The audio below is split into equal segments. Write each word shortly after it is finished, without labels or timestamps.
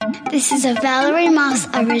This is a Valerie Moss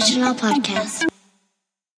original podcast.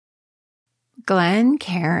 Glen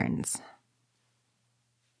Cairns.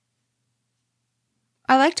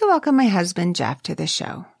 I'd like to welcome my husband, Jeff, to the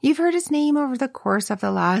show. You've heard his name over the course of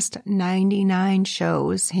the last 99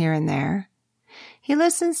 shows here and there. He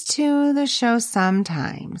listens to the show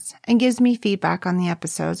sometimes and gives me feedback on the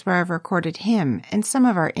episodes where I've recorded him and some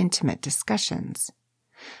of our intimate discussions.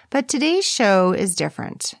 But today's show is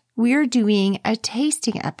different. We're doing a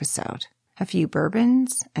tasting episode, a few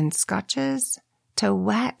bourbons and scotches to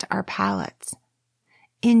whet our palates.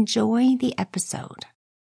 Enjoy the episode.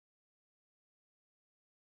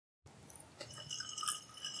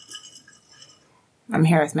 I'm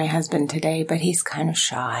here with my husband today, but he's kind of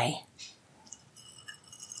shy.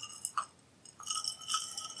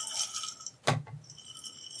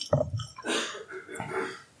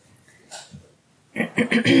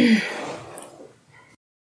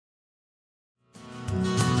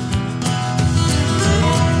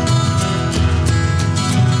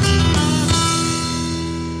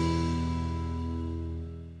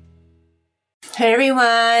 Hey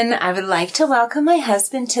everyone, I would like to welcome my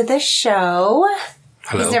husband to the show.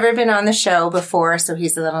 Hello. He's never been on the show before, so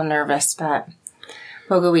he's a little nervous, but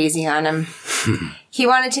we'll go easy on him. He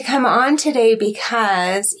wanted to come on today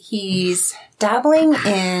because he's dabbling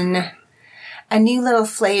in a new little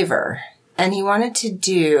flavor, and he wanted to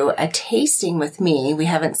do a tasting with me. We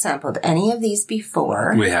haven't sampled any of these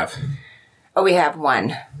before. We have. Oh, we have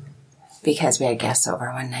one, because we had guests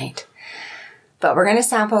over one night. But we're going to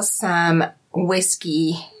sample some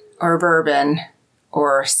whiskey or bourbon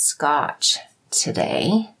or scotch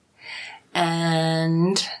today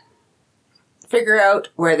and figure out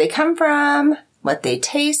where they come from, what they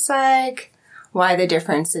taste like, why the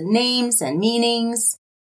difference in names and meanings.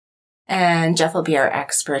 And Jeff will be our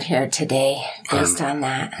expert here today based on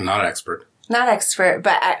that. Not expert. Not expert,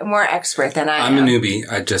 but more expert than I am. I'm a newbie.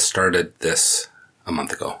 I just started this a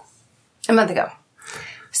month ago. A month ago.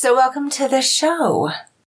 So welcome to the show.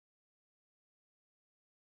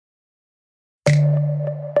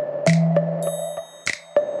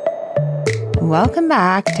 Welcome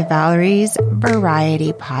back to Valerie's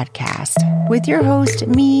Variety Podcast with your host,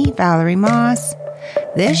 me, Valerie Moss.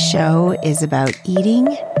 This show is about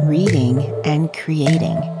eating, reading, and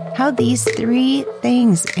creating. How these three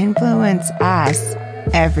things influence us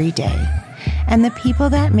every day. And the people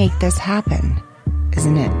that make this happen.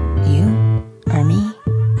 Isn't it you, or me,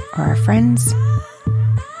 or our friends?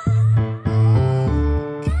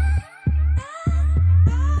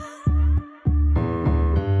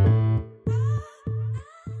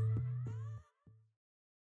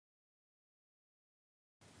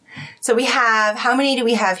 So we have, how many do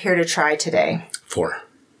we have here to try today? 4.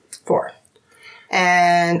 4.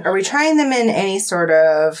 And are we trying them in any sort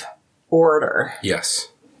of order? Yes.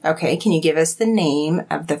 Okay, can you give us the name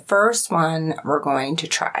of the first one we're going to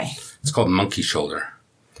try? It's called Monkey Shoulder.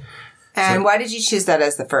 And why did you choose that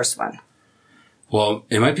as the first one? Well,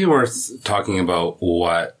 it might be worth talking about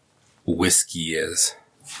what whiskey is.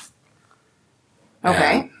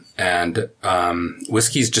 Okay. And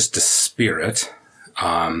whiskey is just a spirit.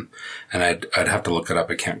 And I'd have to look it up.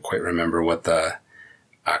 I can't quite remember what the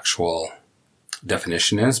actual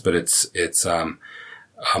definition is, but it's a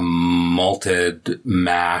malted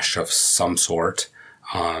mash of some sort,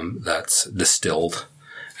 that's distilled.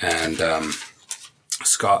 And,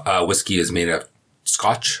 whiskey is made of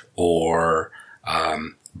scotch or,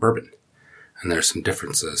 bourbon. And there's some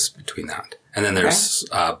differences between that. And then there's,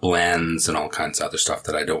 blends and all kinds of other stuff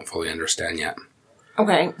that I don't fully understand yet.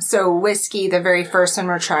 Okay, so whiskey, the very first one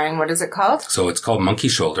we're trying, what is it called? So it's called Monkey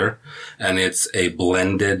Shoulder, and it's a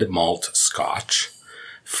blended malt scotch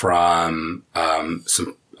from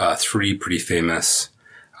some 3 pretty famous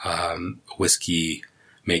whiskey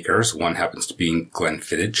makers. One happens to be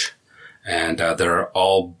Glenfiddich, and they're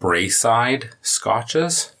all Braeside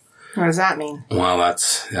scotches. What does that mean? Well,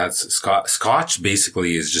 that's Scotch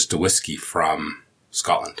basically is just a whiskey from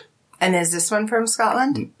Scotland. And is this one from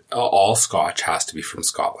Scotland? All Scotch has to be from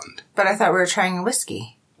Scotland. But I thought we were trying a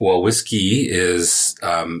whiskey. Well, whiskey is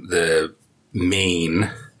the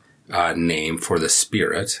main name for the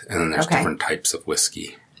spirit, and then there's different types of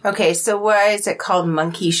whiskey. Okay, so why is it called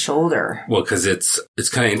Monkey Shoulder? Well, because it's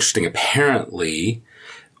kind of interesting. Apparently,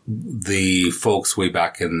 the folks way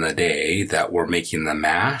back in the day that were making the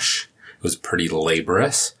mash, it was pretty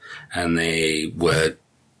laborious, and they would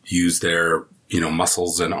use their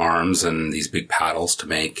muscles and arms and these big paddles to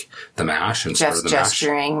make the mash and stir the mash. Just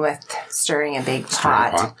gesturing with stirring a big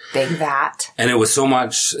pot, big vat. And it was so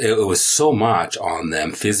much on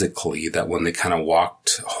them physically that when they kind of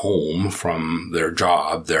walked home from their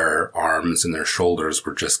job, their arms and their shoulders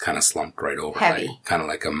were just kind of slumped right over. Heavy. Kind of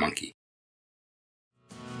like a monkey.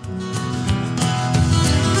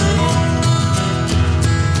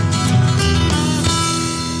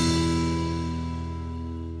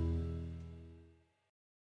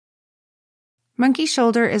 Monkey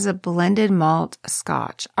Shoulder is a blended malt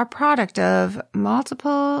scotch, a product of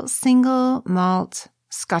multiple single malt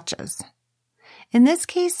scotches. In this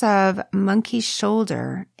case of Monkey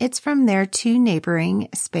Shoulder, it's from their 2 neighboring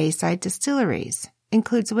Speyside distilleries.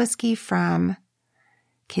 Includes whiskey from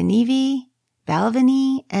Kinevie,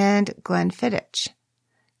 Balvenie, and Glenfiddich.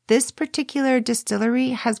 This particular distillery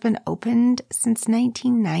has been opened since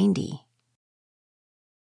 1990.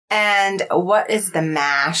 And what is the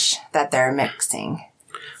mash that they're mixing?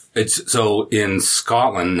 It's so in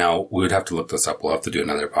Scotland. Now we would have to look this up. We'll have to do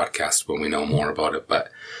another podcast when we know more about it.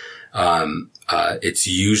 But it's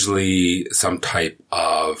usually some type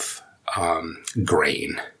of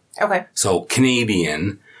grain. Okay. So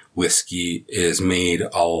Canadian whiskey is made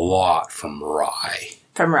a lot from rye.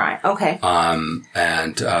 From rye. Okay.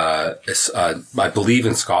 And I believe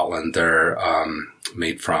in Scotland they're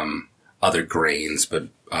made from other grains, but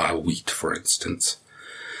wheat, for instance.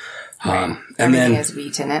 Right. And Everything then has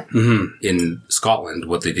wheat in it. In Scotland,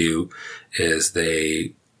 what they do is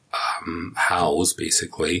they house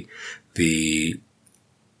basically the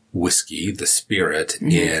whiskey, the spirit,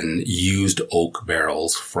 in used oak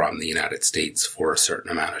barrels from the United States for a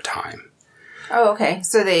certain amount of time. Oh, okay.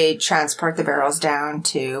 So they transport the barrels down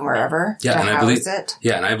to wherever to house it?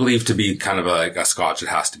 Yeah, and I believe to be kind of like a scotch, it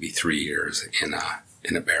has to be 3 years in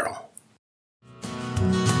a barrel.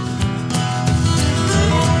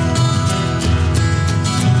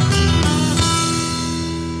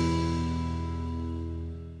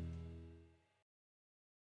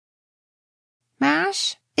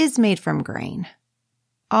 Mash is made from grain.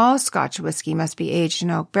 All Scotch whiskey must be aged in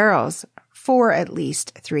oak barrels for at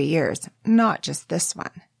least 3 years, not just this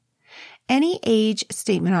one. Any age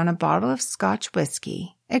statement on a bottle of Scotch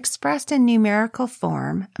whiskey expressed in numerical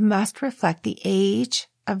form must reflect the age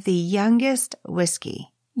of the youngest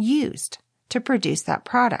whiskey used to produce that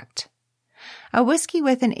product. A whiskey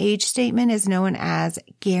with an age statement is known as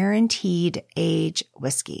guaranteed age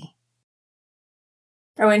whiskey.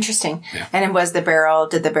 Oh, interesting. Yeah. And did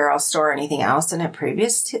the barrel store anything else in it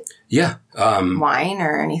previous to wine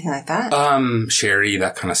or anything like that? Sherry,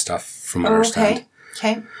 that kind of stuff from what I understand.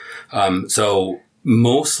 Okay. So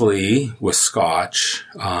mostly with Scotch,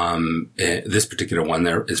 this particular one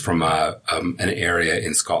there is from an area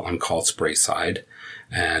in Scotland called Speyside.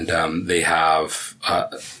 And they have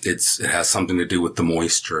it has something to do with the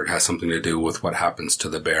moisture. It has something to do with what happens to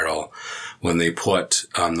the barrel when they put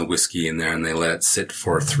the whiskey in there and they let it sit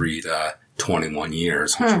for 3 to 21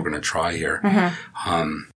 years, which we're going to try here.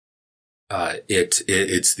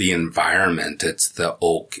 It's the environment, it's the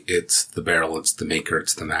oak, it's the barrel, it's the maker,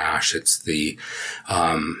 it's the mash, it's the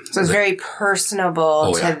so it's very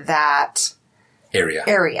personable to that area.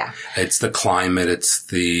 It's the climate. It's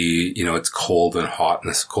the, it's cold and hot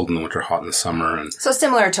cold in the winter, hot in the summer. And so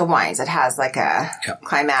similar to wines, it has like a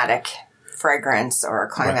climatic fragrance or a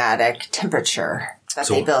climatic temperature that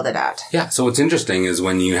they build it at. Yeah. So what's interesting is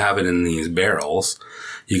when you have it in these barrels,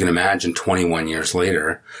 you can imagine 21 years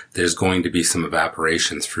later, there's going to be some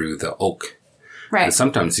evaporation through the oak. Right. And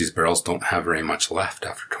sometimes these barrels don't have very much left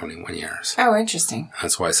after 21 years. Oh, interesting.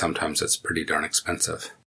 That's why sometimes it's pretty darn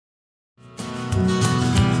expensive.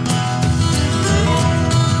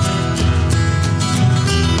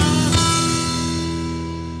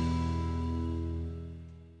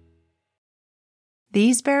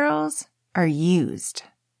 These barrels are used.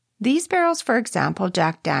 These barrels, for example,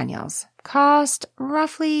 Jack Daniels, cost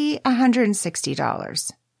roughly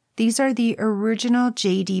 $160. These are the original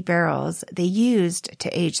JD barrels they used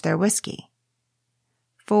to age their whiskey.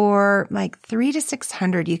 For like $300 to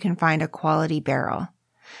 $600, you can find a quality barrel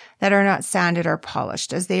that are not sanded or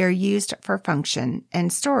polished, as they are used for function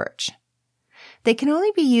and storage. They can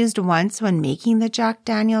only be used once when making the Jack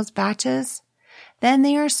Daniels batches. Then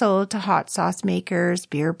they are sold to hot sauce makers,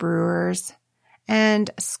 beer brewers,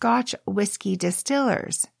 and Scotch whiskey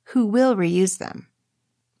distillers who will reuse them.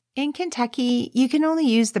 In Kentucky, you can only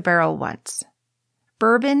use the barrel once.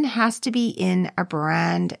 Bourbon has to be in a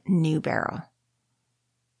brand new barrel.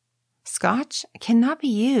 Scotch cannot be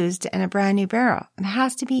used in a brand new barrel. It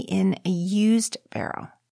has to be in a used barrel.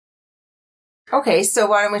 Okay, so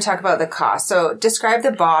why don't we talk about the cost? So describe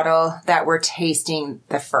the bottle that we're tasting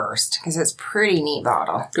the first, because it's a pretty neat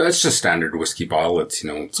bottle. It's just standard whiskey bottle. It's,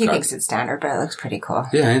 He thinks it's standard, but it looks pretty cool.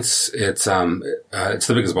 Yeah, it's the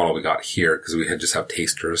biggest bottle we got here because we had just have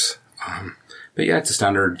tasters. But yeah, it's a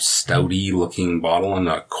standard stouty looking bottle and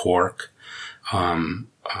a cork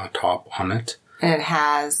top on it. And it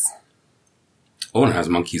has... Oh, and it has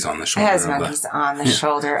monkeys on the shoulder. It has monkeys on the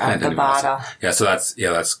shoulder of the bottle. Yeah, so that's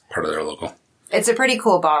part of their logo. It's a pretty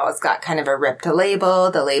cool bottle. It's got kind of a ripped label.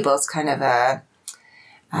 The label's kind of a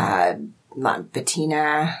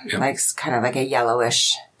patina, kind of like a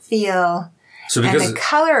yellowish feel. So because and the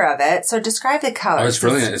color of it. So describe the color. Oh, it's a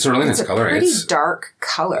really nice color. It's a pretty dark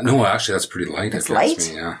color. No, actually, that's pretty light. It's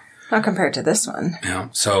light. Yeah. Not compared to this one. Yeah.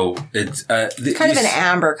 So it's kind of an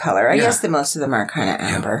amber color. I guess most of them are kind of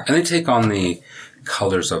amber. And they take on the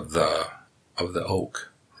colors of the oak.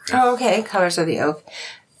 Right? Oh, okay. Colors of the oak.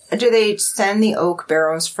 Do they send the oak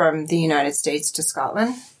barrels from the United States to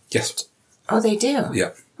Scotland? Yes. Oh, they do? Yeah.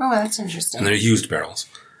 Oh, that's interesting. And they're used barrels.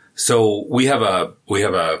 So we have a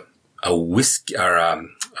whiskey or a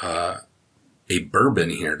bourbon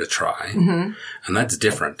here to try. Mm-hmm. And that's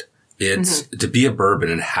different. It's to be a bourbon,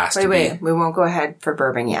 it has to be. Wait, we won't go ahead for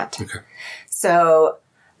bourbon yet. Okay. So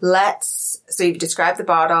you've described the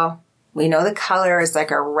bottle. We know the color is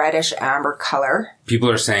like a reddish amber color. People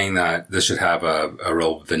are saying that this should have a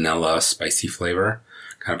real vanilla spicy flavor,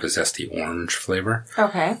 kind of a zesty orange flavor.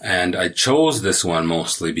 Okay. And I chose this one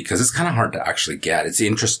mostly because it's kind of hard to actually get. It's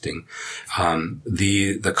interesting.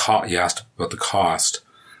 You asked about the cost.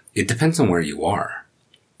 It depends on where you are.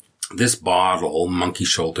 This bottle, Monkey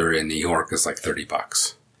Shoulder in New York, is like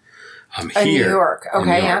 $30. In New York.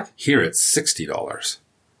 Okay, yeah. Here it's $60.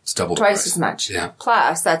 It's double the Twice price. as much. Yeah.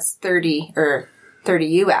 Plus, that's 30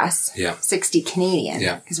 US. Yeah. 60 Canadian.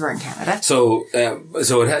 Yeah. Because we're in Canada. So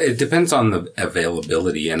it depends on the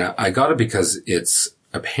availability. And I got it because it's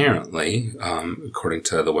apparently, according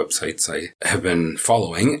to the websites I have been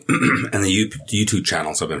following and the YouTube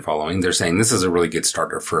channels I've been following, they're saying this is a really good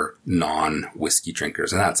starter for non-whiskey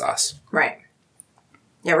drinkers. And that's us. Right.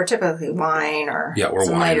 Yeah, we're typically wine or we're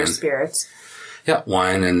some wine lighter and spirits. Yeah,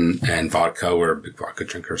 wine and vodka. We're big vodka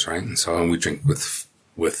drinkers, right? And so we drink with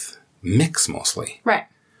mix mostly. Right.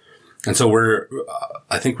 And so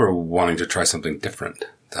I think we're wanting to try something different,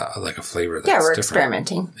 like a flavor that's different.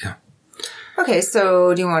 experimenting. Yeah. Okay,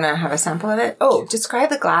 so do you want to have a sample of it? Oh, describe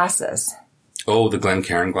the glasses. Oh, the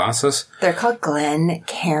Glencairn glasses? They're called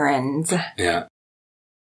Glencairns. Yeah.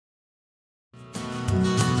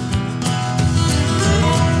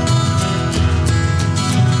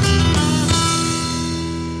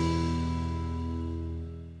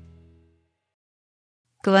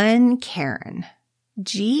 Glencairn.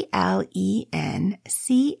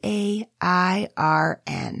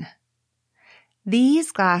 Glencairn.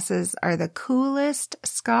 These glasses are the coolest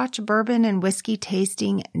Scotch bourbon and whiskey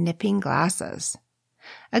tasting nipping glasses.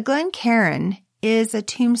 A Glencairn is a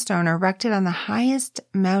tombstone erected on the highest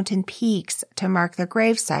mountain peaks to mark the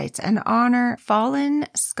grave sites and honor fallen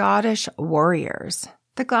Scottish warriors.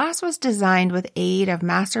 The glass was designed with aid of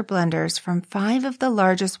master blenders from 5 of the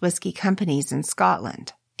largest whiskey companies in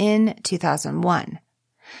Scotland in 2001,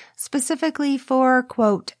 specifically for,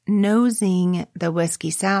 quote, nosing the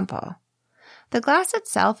whiskey sample. The glass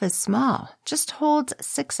itself is small, just holds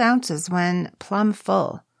 6 ounces when plumb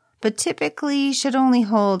full, but typically should only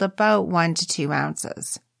hold about 1 to 2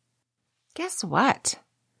 ounces. Guess what?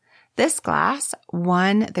 This glass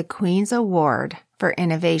won the Queen's Award for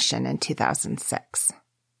Innovation in 2006.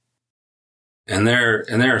 And they're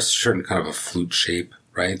a certain kind of a flute shape,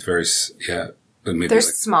 right? They're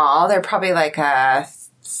small. They're probably like a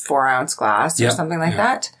 4-ounce glass or something like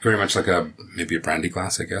that. Very much like maybe a brandy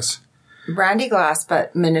glass, I guess. Brandy glass,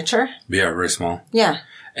 but miniature. Yeah, very small. Yeah.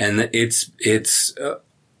 And it's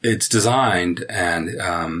designed and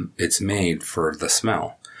it's made for the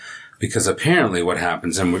smell. Because apparently what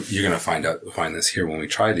happens, and you're going to find this here when we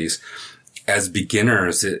try these, as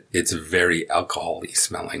beginners, it's very alcohol-y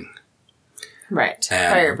smelling. Right.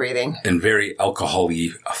 Fire breathing. And very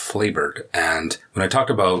alcohol-y flavored. And when I talked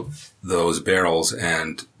about those barrels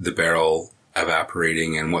and the barrel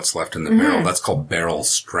evaporating and what's left in the barrel, that's called barrel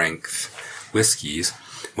strength whiskeys.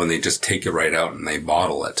 When they just take it right out and they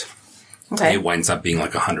bottle it. Okay. It winds up being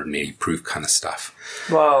like 180 proof kind of stuff.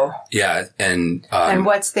 Whoa. Yeah. And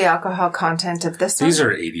what's the alcohol content of this one? These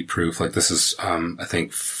are 80 proof. Like this is, I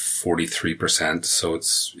think 43%. So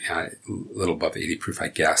it's a little above 80 proof, I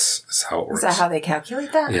guess, is how it works. Is that how they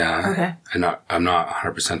calculate that? Yeah. Okay. I'm not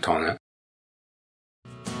 100% on it.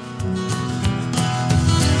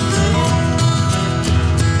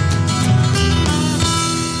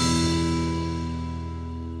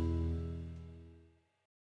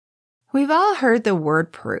 We've all heard the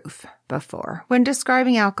word proof before when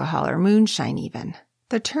describing alcohol or moonshine even.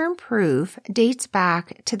 The term proof dates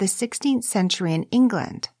back to the 16th century in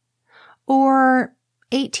England or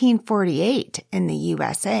 1848 in the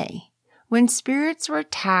USA, when spirits were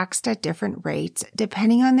taxed at different rates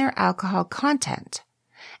depending on their alcohol content,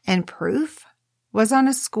 and proof was on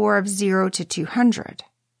a score of 0 to 200.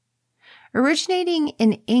 Originating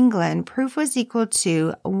in England, proof was equal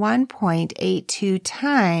to 1.82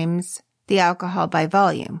 times the alcohol by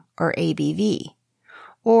volume, or ABV,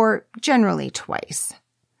 or generally twice.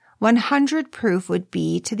 100 proof would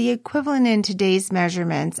be to the equivalent in today's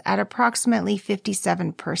measurements at approximately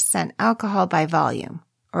 57% alcohol by volume,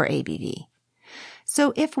 or ABV.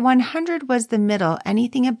 So if 100 was the middle,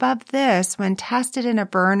 anything above this when tested in a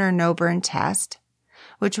burn or no burn test,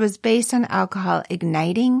 which was based on alcohol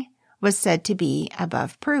igniting, was said to be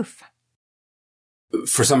above proof.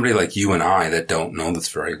 For somebody like you and I that don't know this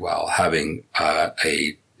very well, having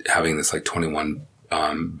this like 21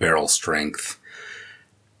 barrel strength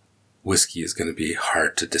whiskey is going to be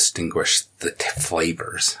hard to distinguish the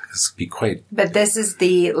flavors. It's be quite. But this is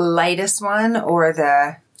the lightest one, or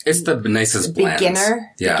the. It's the nicest blend.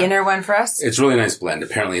 Beginner one for us? It's a really nice blend.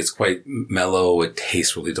 Apparently it's quite mellow. It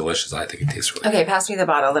tastes really delicious. I think it tastes really Okay, pass me the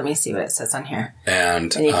bottle. Let me see what it says on here.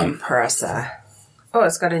 And you can pour us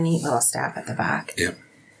it's got a neat little stab at the back. Yeah.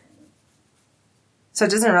 So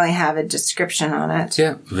it doesn't really have a description on it.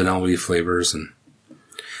 Yeah, vanilla flavors. And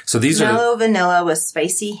so these Mellow vanilla with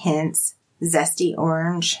spicy hints, zesty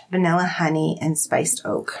orange, vanilla honey, and spiced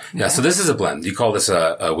oak. Okay. Yeah, so this is a blend. You call this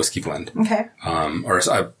a whiskey blend. Okay.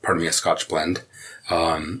 A Scotch blend.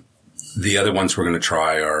 The other ones we're going to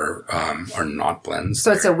try are not blends.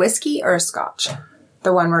 So it's a whiskey or a Scotch?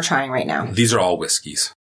 The one we're trying right now. These are all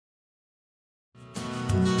whiskeys.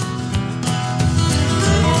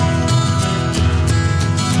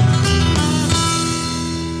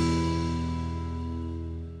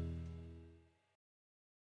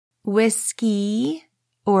 Whiskey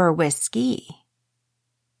or whiskey?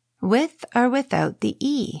 With or without the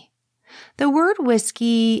E? The word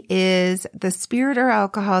whiskey is the spirit or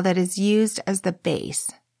alcohol that is used as the base.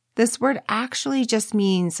 This word actually just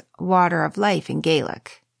means water of life in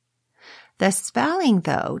Gaelic. The spelling,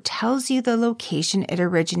 though, tells you the location it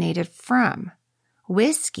originated from.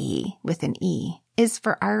 Whiskey, with an E, is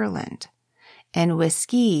for Ireland, and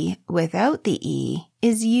whiskey without the E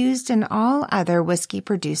is used in all other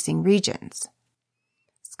whiskey-producing regions.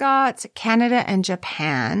 Scots, Canada, and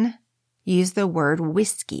Japan use the word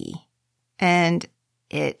whiskey, and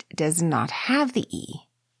it does not have the E.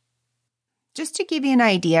 Just to give you an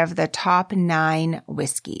idea of the top 9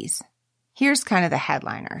 whiskeys, here's kind of the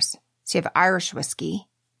headliners. So you have Irish whiskey,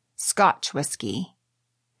 Scotch whiskey,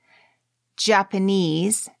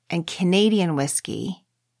 Japanese and Canadian whiskey,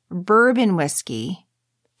 bourbon whiskey,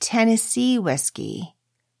 Tennessee whiskey,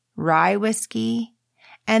 rye whiskey,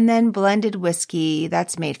 and then blended whiskey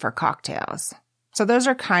that's made for cocktails. So those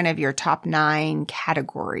are kind of your top 9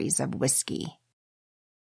 categories of whiskey.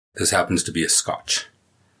 This happens to be a Scotch.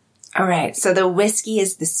 All right. So the whiskey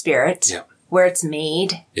is the spirit. Yeah. Where it's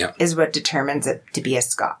made yeah. is what determines it to be a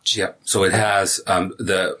Scotch. Yeah. So it has,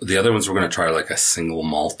 the other ones we're going to try like a single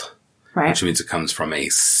malt. Right. Which means it comes from a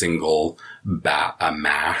single a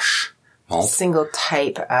mash malt. Single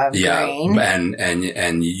type of grain.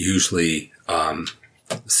 And usually,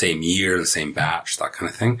 same year, the same batch, that kind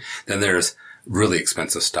of thing. Then there's really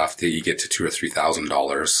expensive stuff that you get to $2,000 or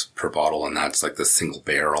 $3,000 per bottle, and that's like the single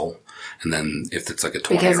barrel. And then if it's like a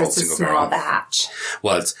 20-year-old single barrel. Because it's a small batch.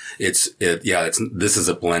 Well, this is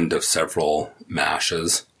a blend of several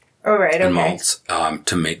mashes. Oh, right. And malts,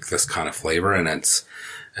 to make this kind of flavor. And it's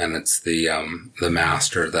the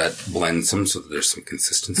master that blends them so that there's some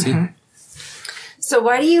consistency. Mm-hmm. So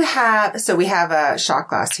what do you have? So we have a shot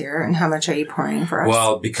glass here. And how much are you pouring for us?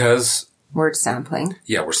 Well, because we're sampling.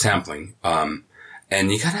 Yeah, we're sampling. And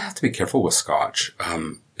you kind of have to be careful with Scotch.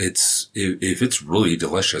 If it's really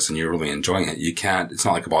delicious and you're really enjoying it, it's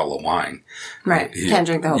not like a bottle of wine. Right. You can't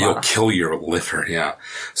drink the whole bottle. You'll kill your liver. Yeah.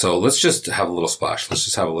 So let's just have a little splash. Let's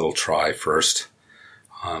just have a little try first.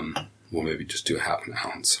 We'll maybe just do a half an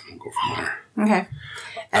ounce and we'll go from there. Okay.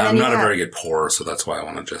 And I'm not a very good pourer, so that's why I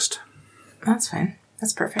want to just. That's fine.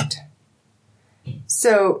 That's perfect.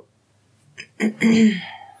 So,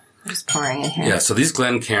 just pouring it here. Yeah. So these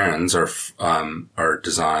Glencairns are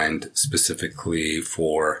designed specifically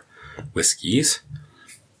for whiskeys,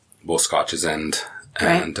 both Scotches and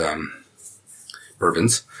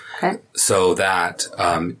bourbons. Okay. So that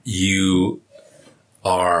you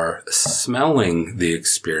are smelling the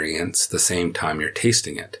experience the same time you're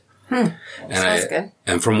tasting it. Sounds good.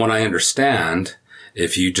 And from what I understand,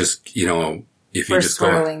 if you just, if you We're just go,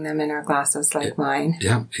 swirling them in our glasses like mine.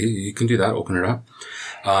 yeah, you can do that. Open it up.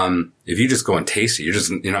 If you just go and taste it,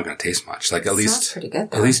 you're not going to taste much. Like at least, pretty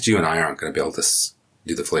good, though. at least you and I aren't going to be able to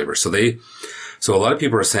do the flavor. So a lot of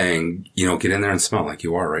people are saying, get in there and smell like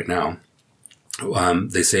you are right now.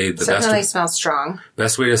 They say the Definitely smells strong.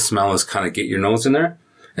 best way to smell is kind of get your nose in there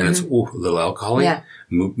and it's a little alcohol-y. Yeah.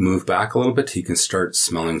 Move back a little bit. You can start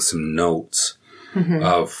smelling some notes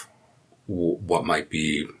of what might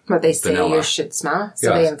be What they say vanilla. you should smell.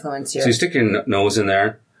 So they influence you. So you stick your nose in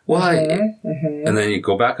there. Well, and then you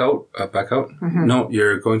go back out. No,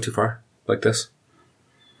 you're going too far. Like this.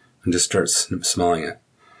 And just start smelling it.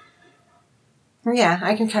 Yeah,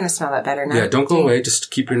 I can kind of smell that better now. Yeah, don't go away. Just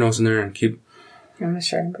keep your nose in there and keep... I'm not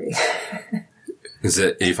sure I can breathe.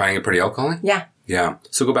 Are you finding it pretty alcoholic? Yeah. Yeah.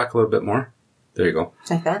 So go back a little bit more. There you go.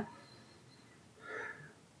 Like that?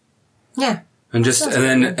 Yeah. And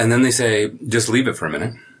then they say, just leave it for a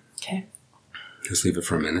minute. Okay. Just leave it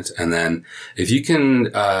for a minute. And then if you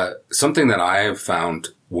can, something that I have found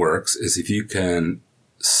works is if you can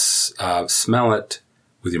smell it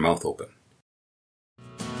with your mouth open.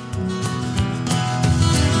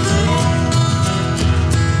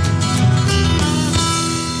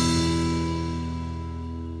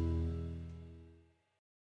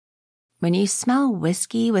 When you smell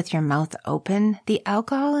whiskey with your mouth open, the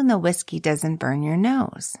alcohol in the whiskey doesn't burn your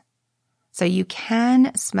nose. So you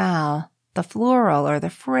can smell the floral or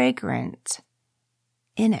the fragrance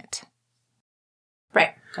in it.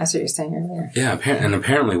 Right. That's what you're saying earlier. Yeah. And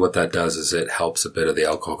apparently what that does is it helps a bit of the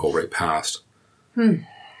alcohol go right past.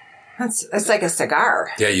 It's like a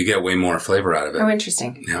cigar. Yeah. You get way more flavor out of it. Oh,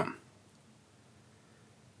 interesting. Yeah.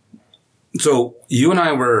 So you and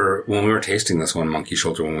I when we were tasting this one Monkey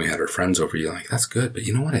Shoulder, when we had our friends over, you're like, that's good. But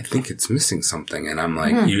you know what? I think it's missing something. And I'm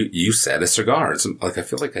like, you said a cigar. It's like, I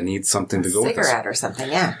feel like I need something to go with this. Cigarette or something.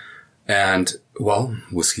 Yeah. And well,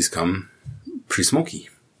 whiskeys come pretty smoky.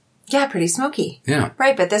 Yeah. Pretty smoky. Yeah.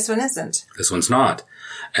 Right. But this one isn't. This one's not.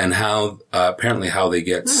 And apparently how they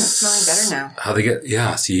get... It's smelling better now. How they get...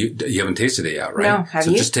 Yeah. So you haven't tasted it yet, right? No. Have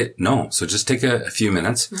you? So just take a few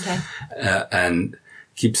minutes. Okay. And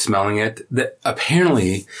keep smelling it.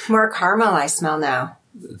 Apparently... More caramel I smell now.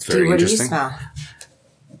 It's very interesting. What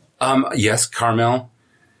do you smell? Yes, caramel.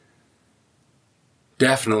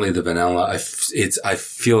 Definitely the vanilla. I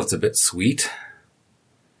feel it's a bit sweet.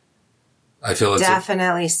 I feel it's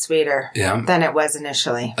definitely sweeter than it was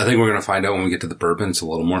initially. I think we're going to find out when we get to the bourbon. It's a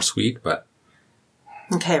little more sweet, but...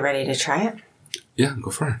 Okay, ready to try it? Yeah,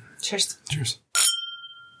 go for it. Cheers. Cheers.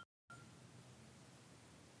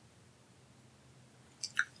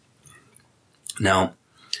 Now,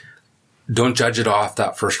 don't judge it off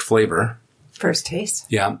that first flavor. First taste.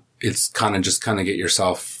 Yeah. It's kind of get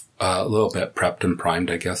yourself a little bit prepped and primed,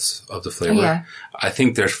 I guess, of the flavor. Yeah. I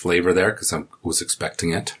think there's flavor there because I was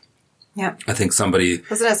expecting it. Yeah. I think somebody...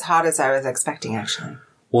 wasn't as hot as I was expecting, actually.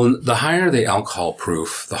 Well, the higher the alcohol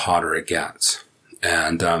proof, the hotter it gets.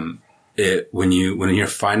 And when you're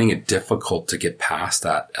finding it difficult to get past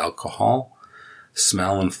that alcohol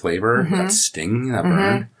smell and flavor, that sting, that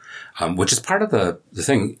burn... which is part of the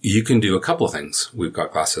thing. You can do a couple of things. We've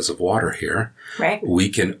got glasses of water here. Right. We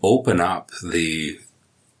can open up the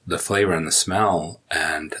flavor and the smell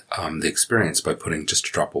and the experience by putting just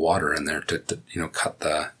a drop of water in there to cut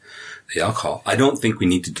the alcohol. I don't think we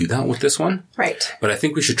need to do that with this one. Right. But I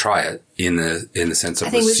think we should try it in the sense of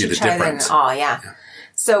I think we see should the try difference. it in all, yeah.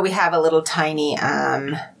 So we have a little tiny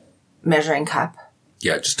measuring cup.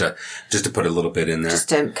 Yeah, just to put a little bit in there. Just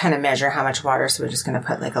to kind of measure how much water. So we're just going to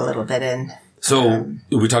put like a little bit in. So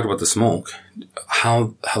we talked about the smoke,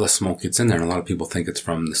 how the smoke gets in there. And a lot of people think it's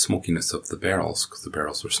from the smokiness of the barrels because the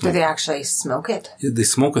barrels are smoked. Do they actually smoke it? They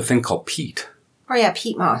smoke a thing called peat. Oh yeah,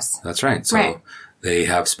 peat moss. That's right. So they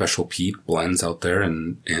have special peat blends out there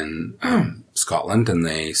in Scotland, and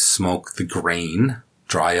they smoke the grain,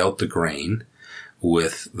 dry out the grain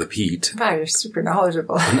with the peat. Wow, you're super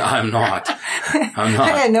knowledgeable. No, I'm not.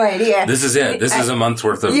 I had no idea. This is it. This is a month's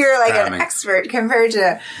worth of You're like cramming. an expert compared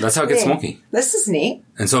to... That's how it gets smoky. This is neat.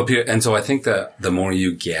 And so I think that the more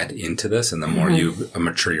you get into this and the more you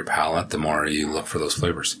mature your palate, the more you look for those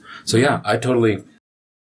flavors. So yeah, I totally...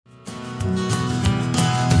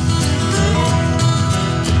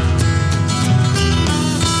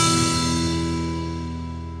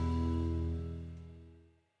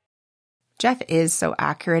 Jeff is so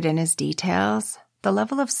accurate in his details. The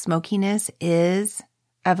level of smokiness is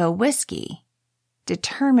of a whiskey,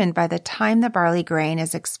 determined by the time the barley grain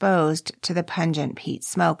is exposed to the pungent peat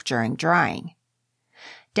smoke during drying.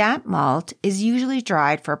 Damp malt is usually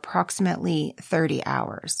dried for approximately 30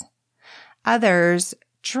 hours. Others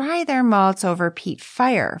dry their malts over peat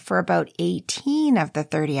fire for about 18 of the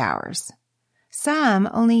 30 hours. Some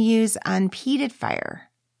only use unpeated fire.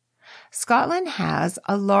 Scotland has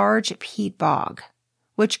a large peat bog,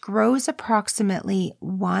 which grows approximately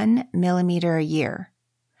 1 millimeter a year.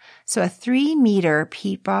 So a 3-meter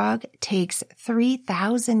peat bog takes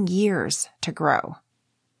 3,000 years to grow.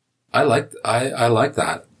 I like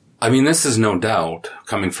that. I mean, this is no doubt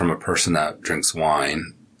coming from a person that drinks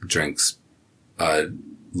wine, drinks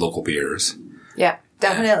local beers. Yeah,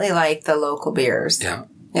 definitely like the local beers. Yeah.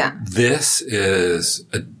 Yeah. This is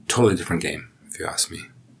a totally different game, if you ask me.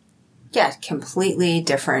 Yeah, completely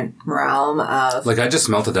different realm of... Like, I just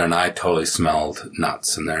smelled it there, and I totally smelled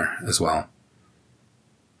nuts in there as well.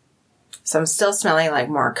 So I'm still smelling like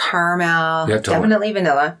more caramel. Yeah, totally. Definitely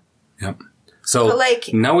vanilla. Yep. So but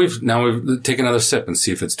like, now we've take another sip and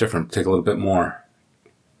see if it's different. Take a little bit more.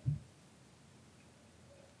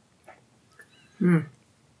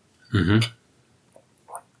 Mm-hmm.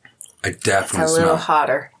 I definitely it's a little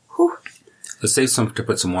hotter. Whew. Let's save some to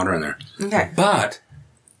put some water in there. Okay. But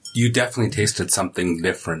you definitely tasted something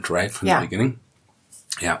different, right, from the beginning?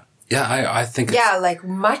 Yeah. Yeah, I think it's... Yeah, like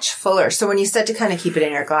much fuller. So when you said to kind of keep it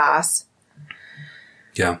in your glass...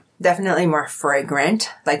 Yeah. Definitely more fragrant.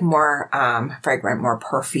 Like more fragrant, more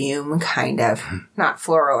perfume, kind of. Not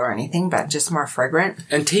floral or anything, but just more fragrant.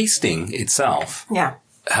 And tasting itself... Yeah.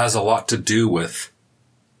 ...has a lot to do with...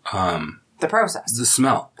 the process. The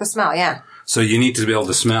smell. The smell, yeah. So you need to be able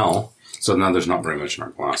to smell. So now there's not very much in our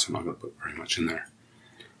glass. I'm not going to put very much in there.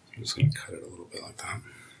 I'm just going to cut it a little bit like that.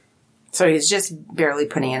 So he's just barely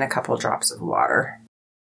putting in a couple drops of water.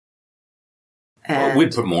 Well,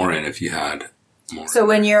 we'd put more in if you had more. So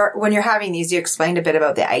when you're having these, you explained a bit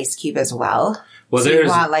about the ice cube as well. Well, so you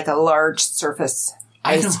want like a large surface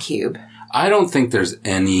ice cube. I don't think there's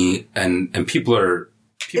any, and people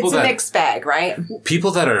it's a mixed bag, right?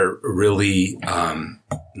 People that are really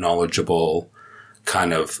knowledgeable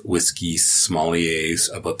kind of whiskey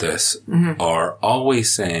sommeliers about this are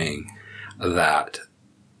always saying that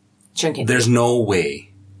there's no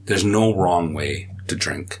wrong way to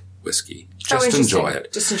drink whiskey. Just enjoy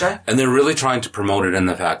it. Just enjoy it. And they're really trying to promote it in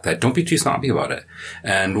the fact that don't be too snobby about it.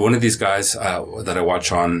 And one of these guys that I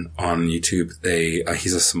watch on YouTube,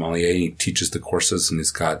 he's a sommelier. He teaches the courses and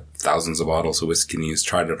he's got thousands of bottles of whiskey and he's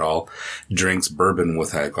tried it all. Drinks bourbon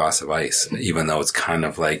with a glass of ice, even though it's kind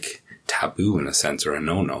of like taboo in a sense or a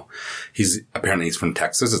no-no. He's from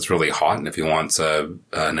Texas. It's really hot. And if he wants a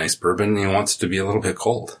nice bourbon, he wants it to be a little bit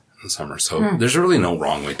cold in the summer. So there's really no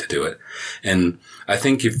wrong way to do it. And I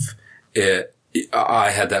think I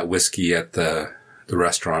had that whiskey at the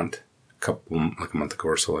restaurant a month ago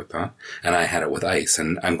or so like that. And I had it with ice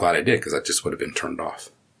and I'm glad I did because I just would have been turned off.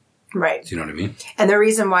 Right. Do you know what I mean? And the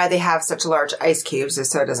reason why they have such large ice cubes is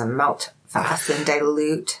so it doesn't melt fast and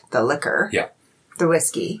dilute the liquor. Yeah. The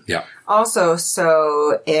whiskey. Yeah. Also,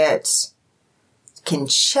 so it can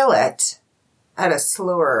chill it at a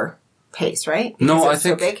slower pace, right?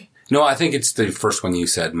 I think it's the first one you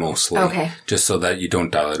said mostly. Okay. Just so that you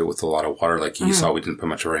don't dilute it with a lot of water. Like you saw, we didn't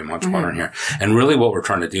put very much water in here. And really what we're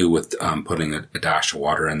trying to do with putting a dash of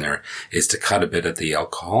water in there is to cut a bit of the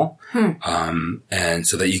alcohol. And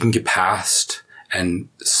so that you can get past and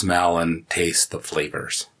smell and taste the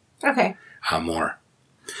flavors. Okay. More.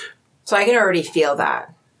 So I can already feel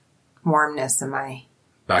that warmness in my...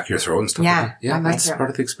 Back of your throat and stuff like that? Yeah, that's part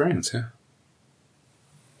of the experience, yeah.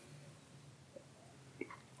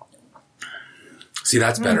 See,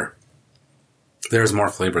 that's better. There's more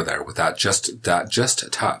flavor there with just a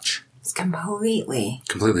touch. It's completely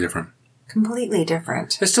different. Completely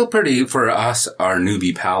different. It's still pretty for us, our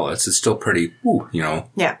newbie palates. It's still pretty,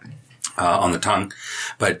 Yeah. On the tongue.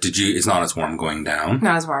 But it's not as warm going down.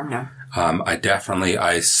 Not as warm, no.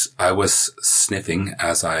 I was sniffing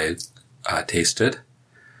as I tasted,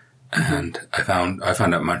 and I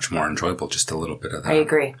found it much more enjoyable. Just a little bit of that. I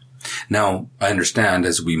agree. Now I understand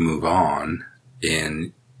as we move on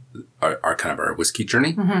in our kind of our whiskey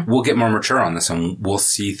journey, we'll get more mature on this, and we'll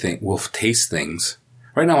we'll taste things.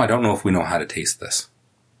 Right now, I don't know if we know how to taste this.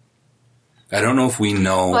 I don't know if we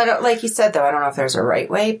know... Well, like you said, though, I don't know if there's a right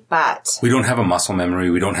way, but... We don't have a muscle memory.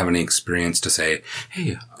 We don't have any experience to say,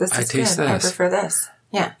 hey, I taste this. I prefer this.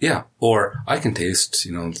 Yeah. Yeah. Or I can taste,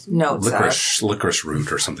 licorice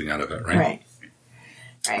root or something out of it, right?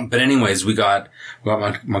 Right. But anyways, we got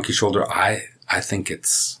Monkey Shoulder. I think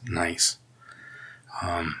it's nice.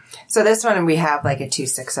 So this one, we have like a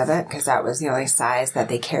 2/6 of it because that was the only size that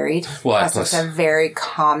they carried. Well, plus it's a very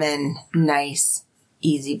common, nice...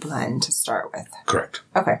 easy blend to start with. Correct.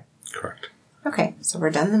 Okay. Correct. Okay, so we're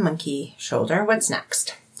done the Monkey Shoulder. What's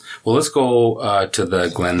next? Well, let's go to the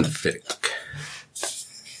Glenfiddich.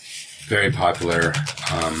 Very popular.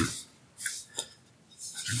 I don't know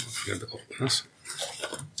if you're going to open this.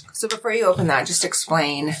 So before you open that, just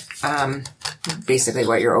explain basically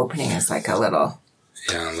what you're opening is like a little...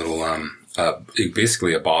 Yeah, a little,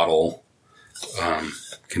 basically a bottle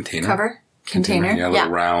container. Cover? Container? Yeah, a little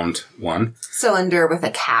round one. Cylinder with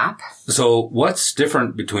a cap. So what's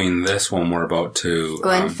different between this one we're about to...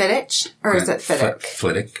 Glenfiddich? Or is it Fiddick?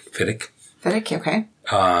 Fiddick. Fiddick, okay.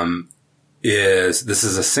 This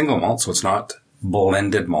is a single malt, so it's not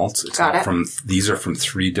blended malts. It's Got not it. These are from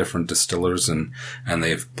 3 different distillers and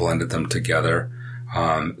they've blended them together.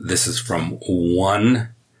 This is from one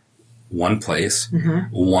place,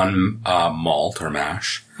 one malt or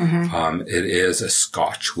mash. It is a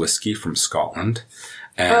Scotch whiskey from Scotland.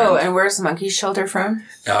 And where's Monkey Shoulder from?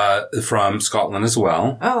 From Scotland as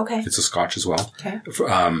well. Oh, okay. It's a Scotch as well. Okay. But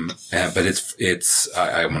I'm not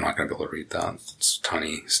going to be able to read that. It's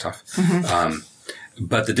tiny stuff.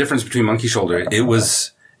 But the difference between Monkey Shoulder, it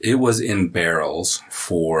was in barrels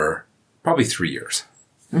for probably 3 years.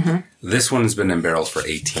 This one's been in barrels for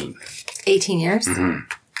 18. 18 years? I'm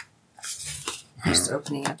just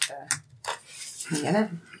opening up the... Can you get it?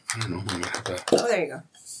 I don't know. I might have to... Oh, there you go.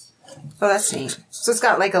 Oh, that's neat. So it's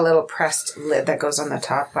got like a little pressed lid that goes on the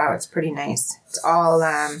top. Wow, it's pretty nice. It's all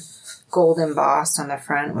gold embossed on the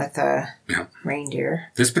front with a reindeer.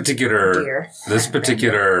 This particular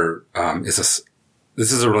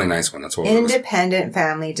this is a really nice one. That's what Independent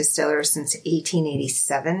family distiller since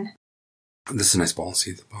 1887. This is a nice bottle.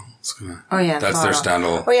 See the bottle? Oh yeah, that's their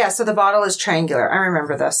standard. Oh yeah, so the bottle is triangular. I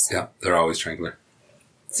remember this. Yeah, they're always triangular.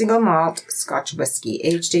 Single malt Scotch whiskey,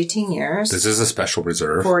 aged 18 years. This is a special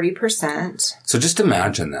reserve. 40%. So just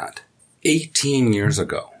imagine that. 18 years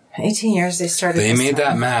ago. 18 years they started. They made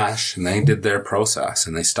that mash and they did their process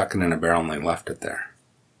and they stuck it in a barrel and they left it there.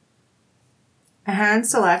 A hand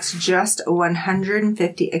selects just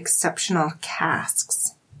 150 exceptional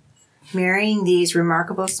casks, marrying these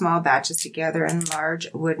remarkable small batches together in large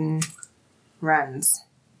wooden runs.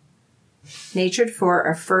 Natured for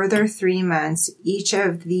a further 3 months, each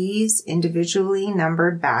of these individually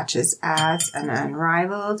numbered batches adds an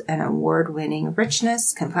unrivaled and award-winning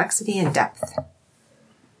richness, complexity, and depth.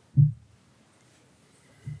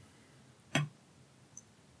 I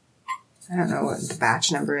don't know what the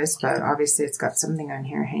batch number is, but obviously it's got something on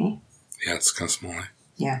here, hey? Yeah, it's kind of small.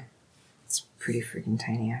 Yeah. It's pretty freaking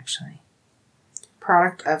tiny, actually.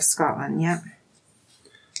 Product of Scotland, yep.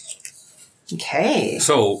 Okay.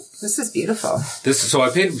 So this is beautiful. So I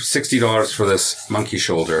paid $60 for this Monkey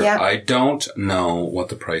Shoulder. Yep. I don't know what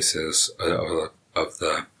the price is of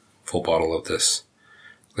the full bottle of this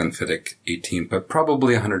Glenfiddich 18, but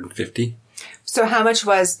probably $150. So how much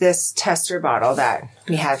was this tester bottle that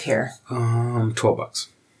we have here? $12.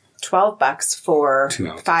 $12 for 2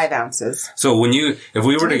 ounces. 5 ounces. So if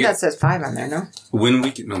we were to get, that says 5 on there, no?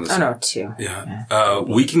 no, 2. Yeah.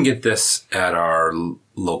 We can get this at our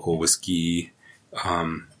local whiskey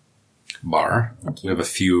bar. We have a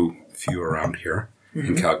few around here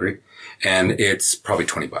in Calgary, and it's probably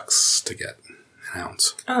 $20 to get an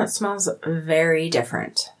ounce. Oh, it smells very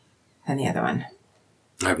different than the other one.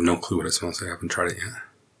 I have no clue what it smells like. I haven't tried it yet.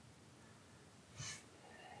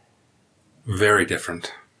 Very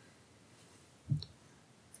different.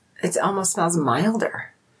 It almost smells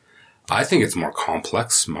milder. I think it's more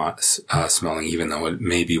complex smelling, even though it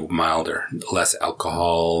may be milder. Less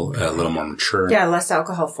alcohol, a little more mature. Yeah, less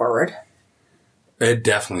alcohol forward. It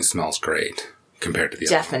definitely smells great compared to the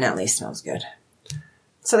other. Definitely smells good.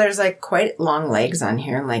 So there's like quite long legs on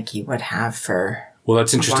here like you would have for Well,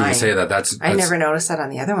 that's interesting wine. to say that. That's I never noticed that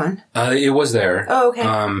on the other one. It was there. Oh, okay.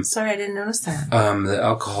 Sorry, I didn't notice that. The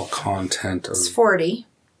alcohol content of... It's 40.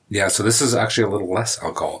 Yeah, so this is actually a little less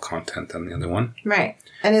alcohol content than the other one. Right.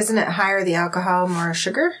 And isn't it higher the alcohol, more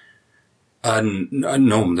sugar?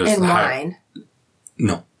 No, there's In wine.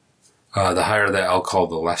 No. The higher the alcohol,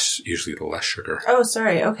 usually the less sugar. Oh,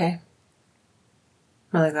 sorry. Okay.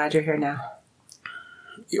 I'm really glad you're here now.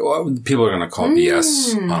 People are going to call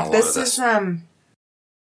BS on a lot of this. This is,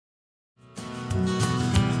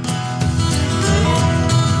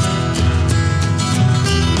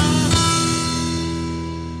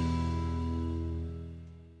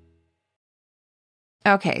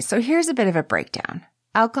 Okay, so here's a bit of a breakdown.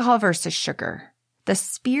 Alcohol versus sugar. The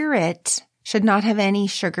spirit should not have any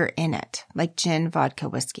sugar in it, like gin, vodka,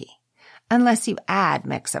 whiskey. Unless you add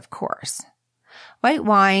mix, of course. White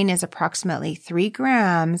wine is approximately 3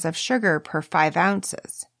 grams of sugar per 5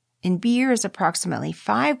 ounces. And beer is approximately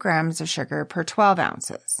 5 grams of sugar per 12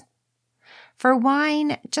 ounces. For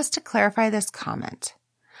wine, just to clarify this comment,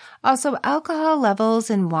 Also, alcohol levels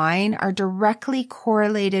in wine are directly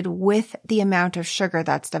correlated with the amount of sugar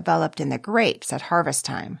that's developed in the grapes at harvest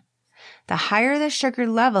time. The higher the sugar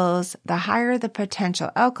levels, the higher the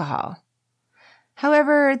potential alcohol.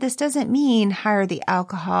 However, this doesn't mean higher the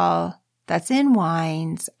alcohol that's in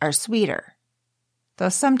wines are sweeter, though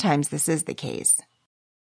sometimes this is the case.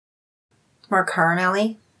 More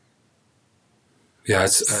caramelly? Yeah,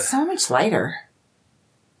 it's so much lighter.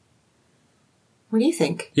 What do you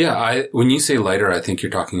think? Yeah, when you say lighter, I think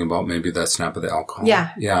you're talking about maybe the snap of the alcohol.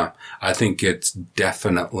 Yeah. Yeah, I think it's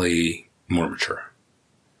definitely more mature.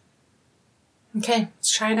 Okay,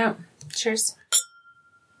 let's try it out. Cheers.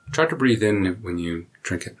 Try to breathe in when you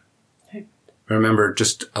drink it. Okay. Remember,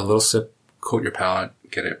 just a little sip, coat your palate,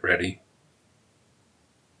 get it ready.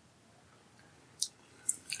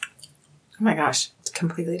 Oh my gosh, it's a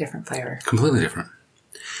completely different flavor. Completely different.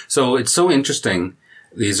 So it's so interesting.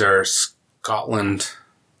 These are Scotland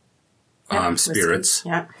spirits.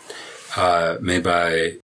 Yeah. Made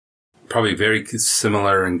by probably very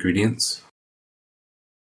similar ingredients.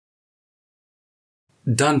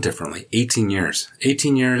 Done differently. 18 years.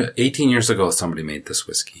 18 years ago, somebody made this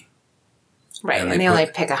whiskey. Right, and they only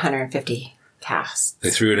pick 150 casks. They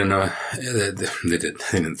threw it in they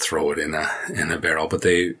didn't throw it in a barrel, but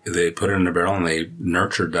they put it in a barrel and they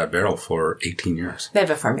nurtured that barrel for 18 years. They have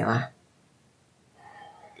a formula.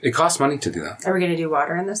 It costs money to do that. Are we going to do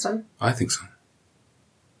water in this one? I think so.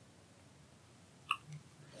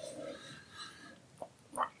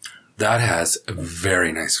 That has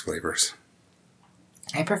very nice flavors.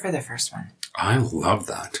 I prefer the first one. I love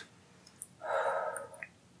that.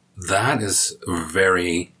 That is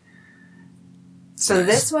very... So nice.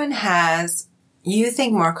 This one has, you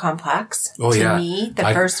think, more complex. Oh, yeah. To me, the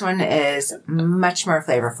first one is much more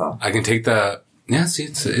flavorful. I can take the... Yeah, see,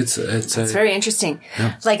 it's very interesting.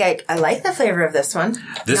 Yeah. Like, I like the flavor of this one.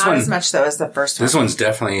 Not as much, though, as the first one. This one's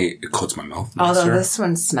definitely... It coats my mouth nicer. Although this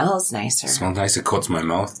one smells nicer. It smells nice. It coats my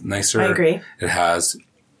mouth nicer. I agree. It has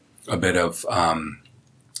a bit of...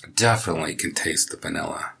 definitely can taste the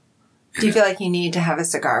vanilla. Do you feel like you need to have a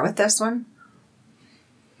cigar with this one?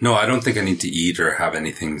 No, I don't think I need to eat or have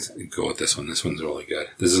anything go with this one. This one's really good.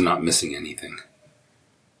 This is not missing anything.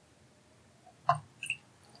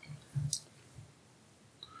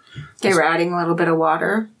 Okay, we're adding a little bit of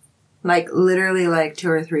water. Like, literally like 2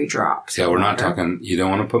 or 3 drops. Yeah, we're not talking... You don't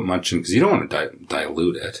want to put much in because you don't want to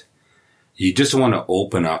dilute it. You just want to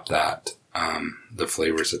open up that, the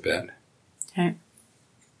flavors a bit. Okay.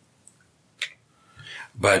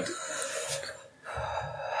 But...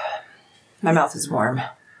 My mouth is warm.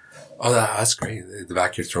 Oh, that's great. The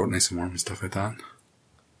back of your throat nice and warm and stuff like that.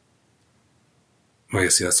 Well, you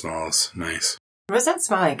see, that smells nice. What does that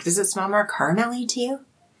smell like? Does it smell more caramelly to you?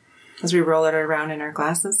 As we roll it around in our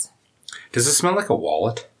glasses? Does it smell like a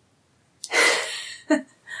wallet? Like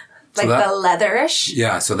the leatherish?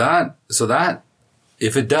 Yeah, so that,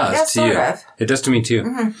 if it does to you, it does to me too.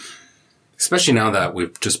 Mm-hmm. Especially now that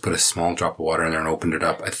we've just put a small drop of water in there and opened it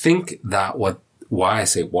up. I think that why I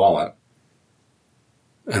say wallet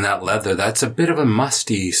and that leather, that's a bit of a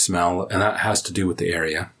musty smell, and that has to do with the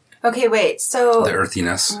area. Okay, wait, so... The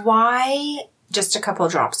earthiness. Why just a couple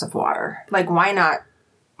drops of water? Like, why not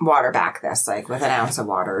water back this, like, with an ounce of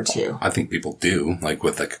water or 2? I think people do, like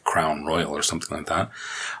with like a Crown Royal or something like that.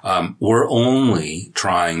 We're only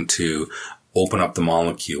trying to open up the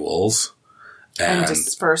molecules and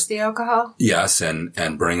disperse the alcohol? Yes, and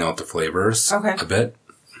bring out the flavors a bit.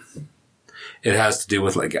 It has to do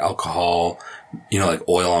with like alcohol, like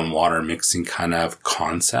oil and water mixing kind of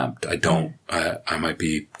concept. I might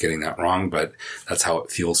be getting that wrong, but that's how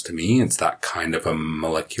it feels to me. It's that kind of a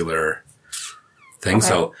molecular thing.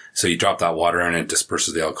 Okay. So you drop that water and it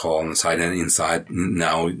disperses the alcohol on the side and inside.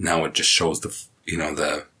 Now it just shows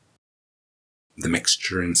the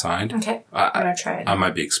mixture inside. Okay. I'm going to try it. I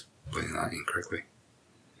might be explaining that incorrectly.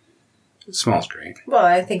 It smells great. Well,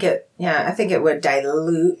 I think it would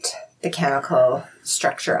dilute the chemical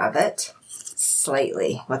structure of it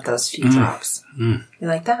slightly with those few drops. Mm. You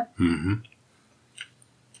like that? Mm-hmm.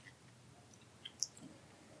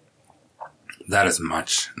 That is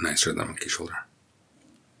much nicer than Monkey Shoulder.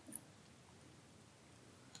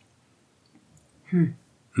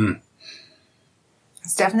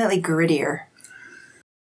 It's definitely grittier.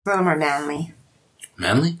 A little more manly.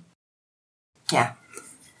 Manly? Yeah.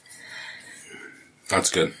 That's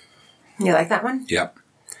good. You like that one? Yep.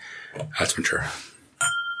 That's mature.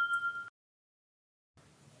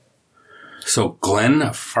 So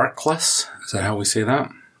Glenfarclas, is that how we say that?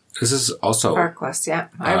 This is also... Farclas, yeah,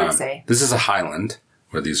 I would say. This is a highland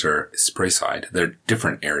where these are Sprayside. They're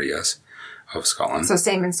different areas. of Scotland. So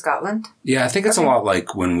same in Scotland? Yeah, I think it's a lot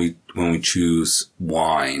like when we choose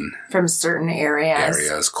wine. From certain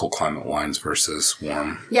areas. Cold climate wines versus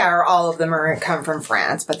warm. Yeah, or all of them come from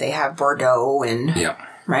France, but they have Bordeaux and... Yeah.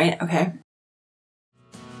 Right? Okay.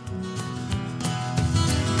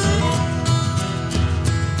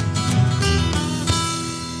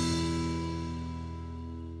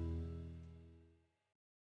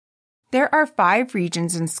 There are 5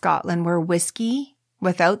 regions in Scotland where whiskey,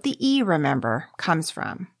 without the E, remember, comes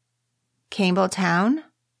from. Campbelltown,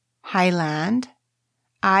 Highland,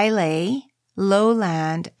 Islay,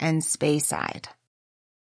 Lowland, and Speyside.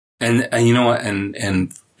 And you know what?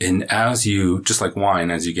 And as you, just like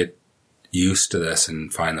wine, as you get used to this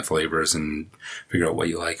and find the flavors and figure out what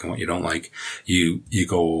you like and what you don't like, you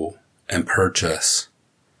go and purchase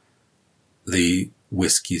the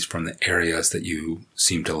whiskeys from the areas that you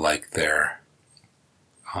seem to like their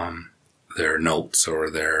notes or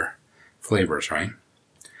their flavors, right?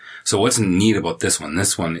 So what's neat about this one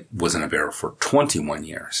was in a barrel for 21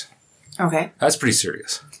 years. Okay. That's pretty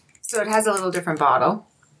serious. So it has a little different bottle.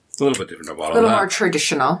 A little bit different bottle. A little more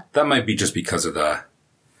traditional. That might be just because of the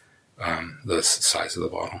size of the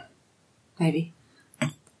bottle. Maybe.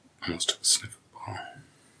 Almost took a sniff of the bottle.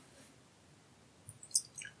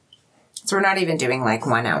 So we're not even doing like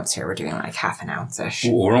 1 ounce here. We're doing like half an ounce-ish.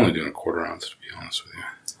 Well, we're only doing a quarter ounce, to be honest with you.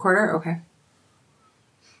 Quarter? Okay.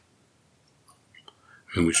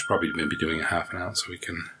 I mean, we should probably maybe doing a half an ounce so we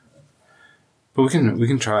can... But we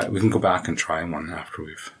can try... We can go back and try one after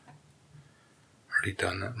we've already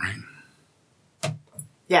done that, right?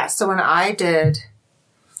 Yeah, so when I did...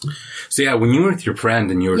 So yeah, when you were with your friend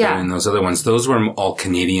and you were doing those other ones, those were all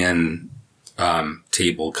Canadian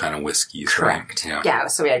table kind of whiskeys, correct. Right? Yeah,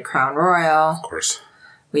 so we had Crown Royal. Of course.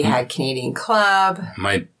 We had Canadian Club.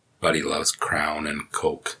 My buddy loves Crown and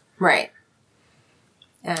Coke. Right.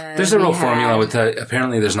 There's a real formula with that.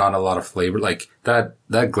 Apparently there's not a lot of flavor. Like that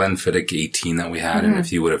Glenfiddich 18 that we had, and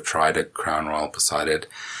if you would have tried a Crown Royal beside it,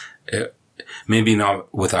 maybe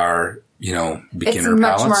not with our, beginner palates. It's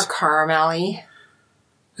much more caramel-y.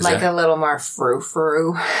 A little more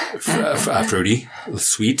fruity.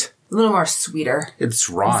 Sweet. A little more sweeter. It's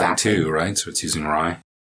rye too, right? So it's using rye.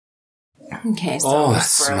 Okay. So that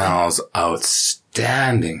smells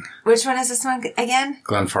outstanding. Which one is this one again?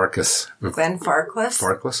 Glenfarclas.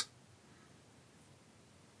 Farclas.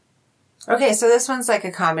 Okay, so this one's like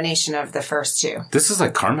a combination of the first two. This is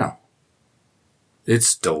like caramel.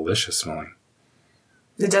 It's delicious smelling.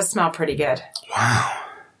 It does smell pretty good. Wow.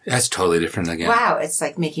 That's totally different again. Wow, it's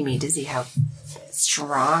like making me dizzy how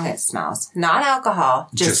strong it smells. Not alcohol,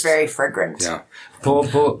 just very fragrant. Yeah. Pull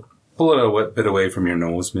it a bit away from your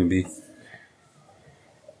nose, maybe.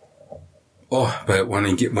 Oh, but when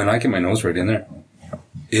I get my nose right in there,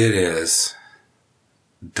 it is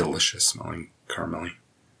delicious smelling caramelly.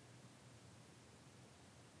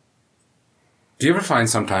 Do you ever find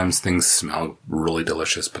sometimes things smell really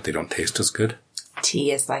delicious, but they don't taste as good?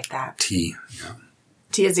 Tea is like that. Tea, yeah.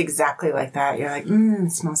 Tea is exactly like that. You're like,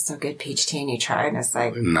 it smells so good, peach tea, and you try it, and it's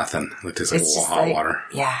like... Nothing. It tastes like hot water.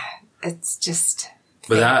 Yeah. It's just...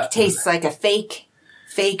 But that tastes like a fake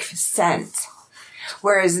scent.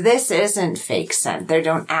 Whereas this isn't fake scent. They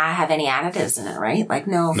don't have any additives in it, right? Like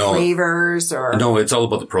no flavors or... No, it's all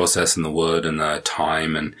about the process and the wood and the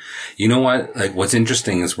time. And you know what? Like what's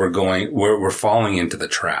interesting is we're falling into the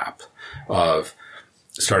trap of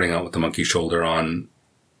starting out with the monkey shoulder on...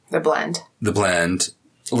 The blend.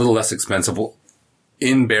 A little less expensive.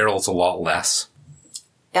 In barrels, a lot less.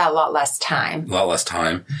 Yeah, a lot less time.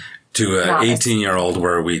 To an 18-year-old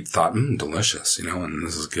where we thought, delicious, and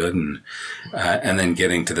this is good. And then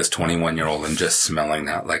getting to this 21-year-old and just smelling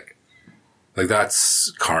that, like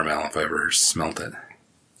that's caramel if I ever smelt it.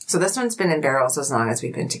 So this one's been in barrels as long as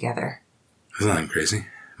we've been together. Isn't that crazy?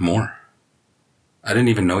 More. I didn't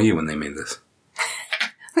even know you when they made this.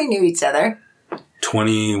 We knew each other.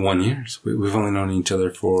 21 years. We've only known each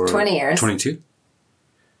other for... 20 years. 22?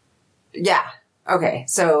 Yeah. Okay,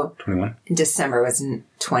 so... 21? December was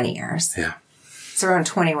 20 years. Yeah. So we're on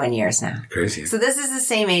 21 years now. Crazy. So this is the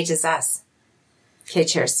same age as us. Okay,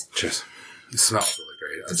 cheers. Cheers. It smells really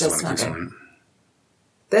great. I just want to keep smelling it.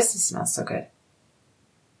 This smells so good.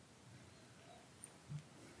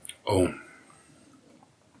 Oh.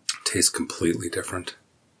 Tastes completely different.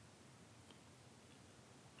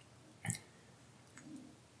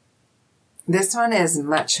 This one is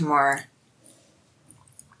much more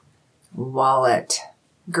wallet,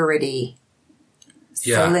 gritty.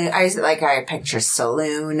 Yeah. Saloon. I picture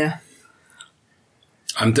saloon.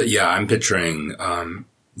 I'm picturing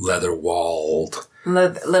leather walled.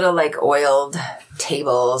 Little like oiled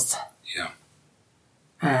tables. Yeah.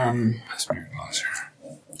 Pass me your glass here.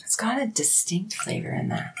 It's got a distinct flavor in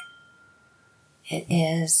that. It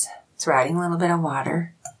is. It's adding a little bit of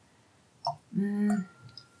water.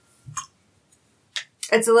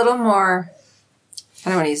 It's a little more, I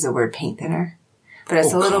don't want to use the word paint thinner, but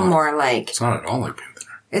it's a little more like... It's not at all like paint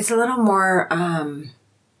thinner. It's a little more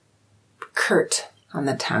curt on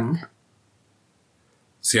the tongue.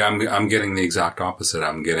 See, I'm getting the exact opposite.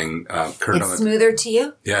 I'm getting curt on the... It's smoother to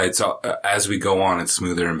you? Yeah, it's as we go on, it's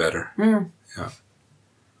smoother and better. Mm. Yeah.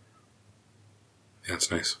 Yeah,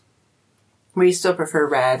 it's nice. Where you still prefer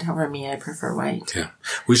red, or me, I prefer white. Yeah.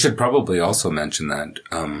 We should probably also mention that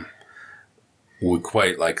we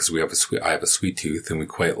quite like, because I have a sweet tooth, and we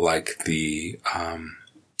quite like the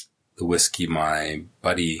whiskey my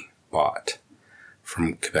buddy bought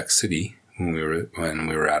from Quebec City when we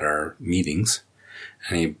were at our meetings,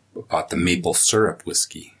 and he bought the maple syrup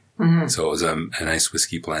whiskey. Mm-hmm. So it was a nice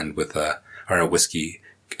whiskey blend a whiskey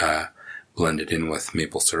blended in with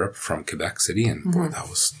maple syrup from Quebec City, and boy, that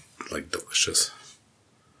was like delicious.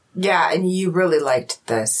 Yeah, and you really liked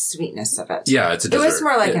the sweetness of it. Yeah, it's a dessert. It was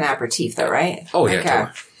more like an aperitif, though, right? Oh, like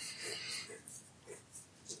yeah,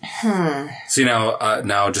 totally. See,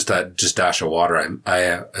 now just dash of water,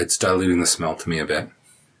 it's diluting the smell to me a bit.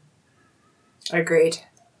 Agreed.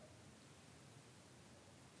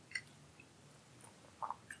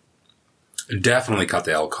 It definitely cut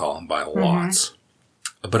the alcohol by lots,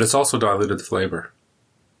 but it's also diluted the flavor.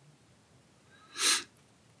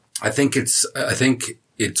 I think it's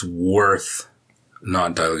worth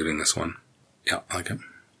not diluting this one. Yeah, I like it.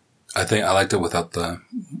 I liked it without the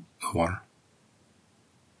water.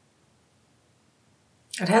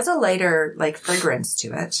 It has a lighter, fragrance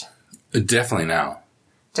to it. Definitely now.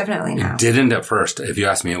 Definitely now. It didn't at first. If you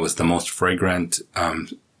ask me, it was the most fragrant,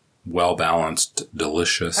 well-balanced,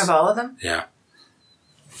 delicious. Of all of them? Yeah.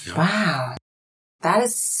 Wow. That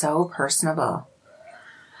is so personable.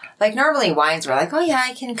 Normally wines were like, oh yeah,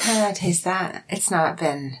 I can kind of taste that. It's not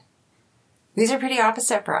been... These are pretty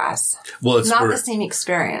opposite for us. Well, it's not the same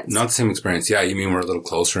experience. Not the same experience. Yeah, you mean we're a little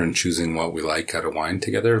closer in choosing what we like out of wine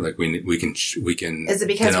together? Like we can. Is it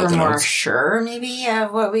because we're more sure, maybe,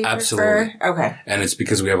 of what we prefer? Okay. And it's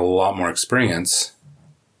because we have a lot more experience,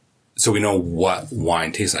 so we know what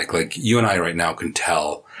wine tastes like. Like you and I right now can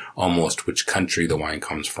tell almost which country the wine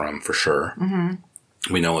comes from for sure. Mm-hmm.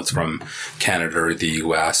 We know it's from Canada or the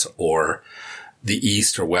U.S. or the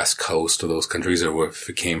East or West Coast of those countries, or if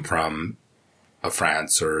it came from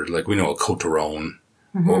France, or we know a Côte d'Aron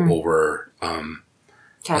over a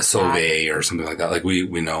Sauvé or something like that. We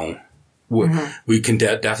know. We can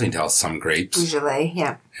definitely tell some grapes. Usually,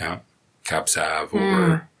 yeah. Yeah. Cab Sauv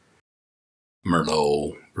over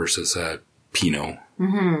Merlot versus Pinot.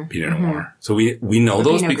 Mm-hmm. Pinot Noir. So we know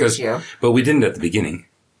those because, but we didn't at the beginning.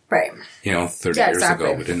 Right. 30 years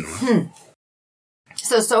ago, we didn't know.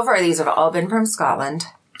 So far, these have all been from Scotland.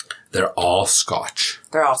 They're all Scotch.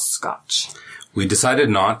 We decided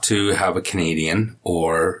not to have a Canadian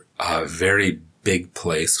or a very big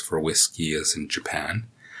place for whiskey as in Japan.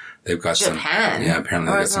 They've got Japan? Yeah,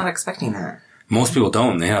 apparently. I was not expecting that. Most people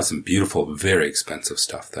don't. They have some beautiful, very expensive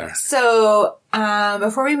stuff there. So,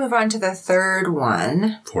 before we move on to the fourth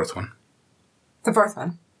one. The fourth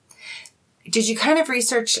one. Did you kind of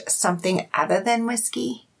research something other than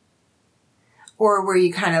whiskey? Or were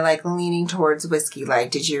you kind of leaning towards whiskey?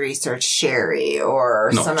 Did you research sherry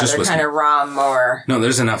or some other whiskey. Kind of rum or? No,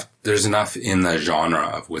 there's enough in the genre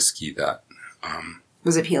of whiskey that,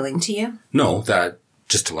 was appealing to you? No, that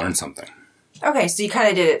just to learn something. Okay. So you kind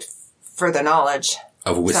of did it for the knowledge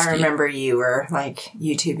of whiskey. So I remember you were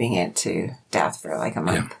YouTubing it to death for a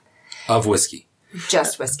month. Yeah. Of whiskey.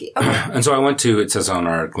 Just whiskey. Okay. And so I went to, it says on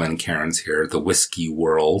our Glencairns here, the Whiskey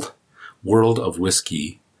World of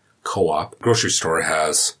Whiskey Co-op. Grocery store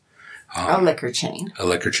has a liquor chain. A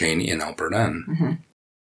liquor chain in Alberta.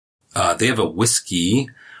 They have a whiskey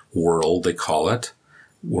world, they call it.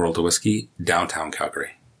 World of Whiskey, downtown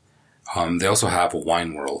Calgary. They also have a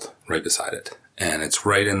wine world right beside it. And it's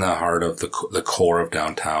right in the heart of the core of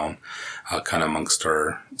downtown, kind of amongst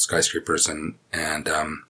our skyscrapers and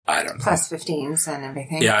I don't know. Plus 15s and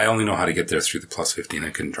everything. Yeah, I only know how to get there through the plus 15. I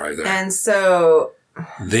couldn't drive there. And so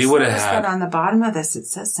they would have had... on the bottom of this, it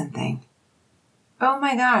says something. Oh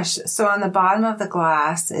my gosh. So on the bottom of the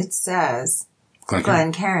glass, it says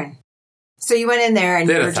Glencairn. So you went in there and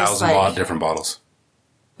they you had were just 1,000 different bottles.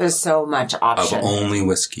 There's so much option. Of only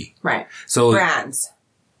whiskey. Right. So brands.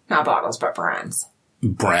 Not bottles, but brands.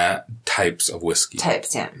 Brand types of whiskey.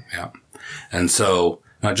 Types, yeah. Yeah. And so...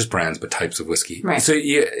 Not just brands, but types of whiskey. Right. So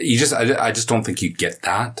I just don't think you get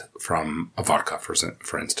that from a vodka,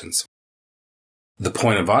 for instance. the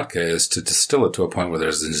point of vodka is to distill it to a point where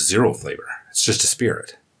there's zero flavor. It's just a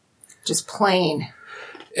spirit. Just plain.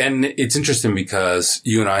 And it's interesting because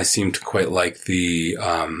you and I seem to quite like the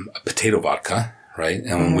potato vodka, right?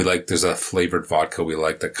 And when we like, there's a flavored vodka we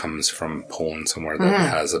like that comes from Poland somewhere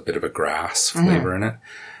that has a bit of a grass flavor in it.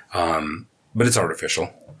 But it's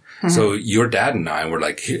artificial. So your dad and I were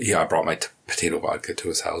like, I brought my potato vodka to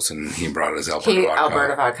his house and he brought his Alberta vodka.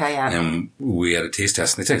 Alberta vodka, yeah. And we had a taste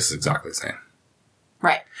test and they taste exactly the same.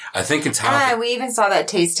 Right. I think it's how... we even saw that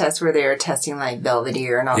taste test where they were testing like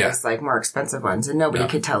Belvedere and all these like more expensive ones and nobody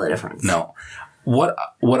could tell the difference. No. What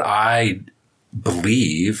I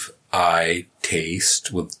believe I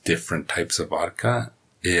taste with different types of vodka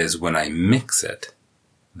is when I mix it,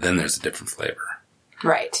 then there's a different flavor.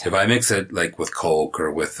 Right. If I mix it like with Coke or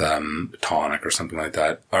with tonic or something like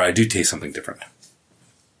that, or I do taste something different.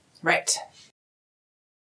 Right.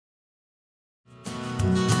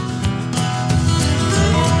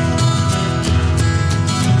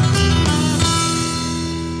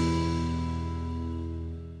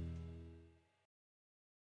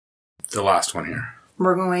 The last one here.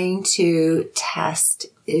 We're going to test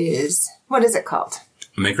what is it called?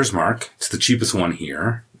 Maker's Mark. It's the cheapest one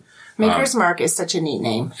here. Maker's Mark is such a neat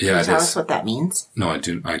name. Can you tell us what that means? No, I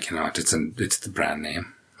cannot. It's the brand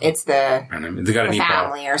name. It's the brand name. They got a neat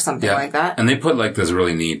family or something like that. And they put like this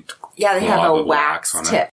really neat. Yeah, they have a wax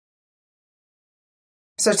tip.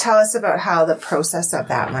 So tell us about how the process of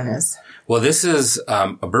that one is. Well, this is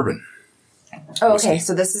a bourbon. Oh, okay.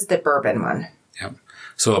 So this is the bourbon one. Yeah.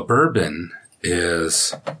 So a bourbon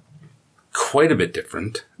is quite a bit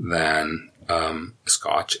different than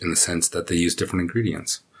Scotch in the sense that they use different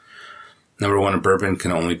ingredients. Number one, a bourbon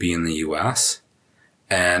can only be in the U.S.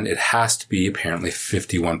 and it has to be apparently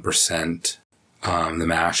 51%. The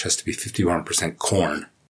mash has to be 51% corn.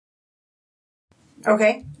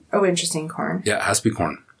 Okay. Oh, interesting. Corn. Yeah, it has to be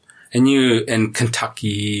corn. And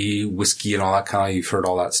Kentucky whiskey and all that kind of, you've heard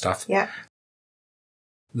all that stuff. Yeah.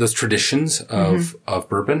 Those traditions of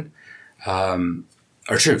bourbon are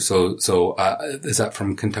true. So is that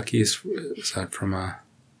from Kentucky? Is that from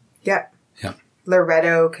Yeah. Yeah.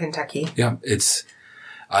 Loretto, Kentucky. Yeah, it's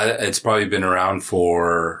probably been around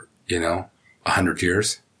for 100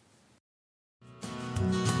 years.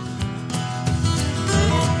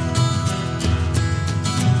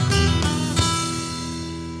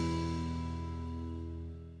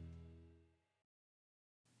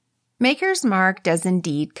 Maker's Mark does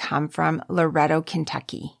indeed come from Loretto,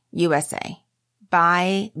 Kentucky, USA,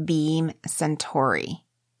 by Beam Suntory.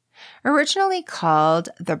 Originally called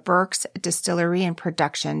the Burke's Distillery and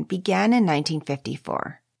Production, began in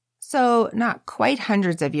 1954. So not quite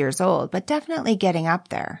hundreds of years old, but definitely getting up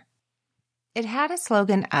there. It had a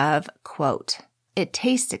slogan of, quote, "It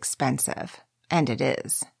tastes expensive," and it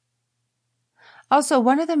is. Also,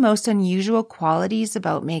 one of the most unusual qualities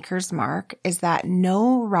about Maker's Mark is that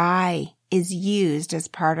no rye is used as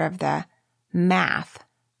part of the math.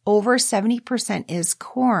 Over 70% is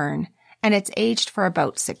corn, and it's aged for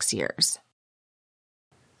about 6 years.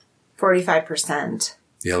 45%.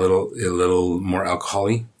 Yeah, a little more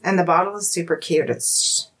alcohol-y. And the bottle is super cute.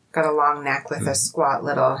 It's got a long neck with a squat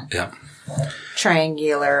little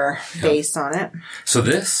triangular base on it. So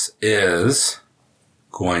this is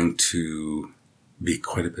going to be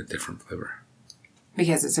quite a bit different flavor.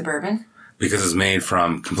 Because it's a bourbon? Because it's made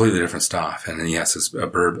from completely different stuff. And yes, it's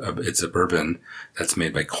a bourbon that's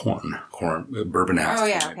made by corn. Bourbon has to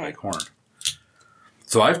be made by corn.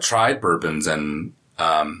 So I've tried bourbons and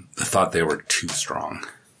I thought they were too strong.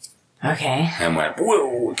 Okay. And went,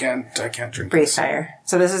 whoa, I can't drink Breathe this. fire.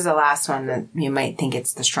 So this is the last one that you might think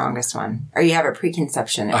it's the strongest one. Or you have a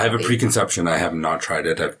preconception. I have a preconception. I have not tried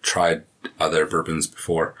it. I've tried other bourbons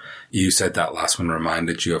before. You said that last one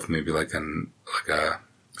reminded you of maybe like a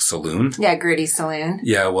saloon. Yeah, gritty saloon.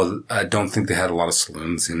 Yeah, well, I don't think they had a lot of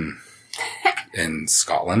saloons in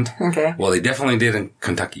Scotland. Okay. Well, they definitely did in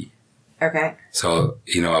Kentucky. Okay. So,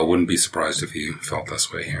 I wouldn't be surprised if you felt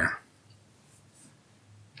this way here.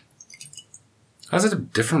 How's it a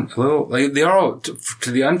little, like, they are all,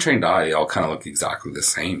 to the untrained eye, they all kind of look exactly the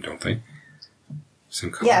same, don't they?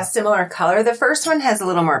 Same color. Yeah, similar color. The first one has a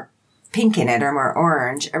little more pink in it or more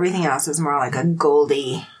orange. Everything else is more like a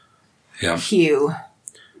goldy hue.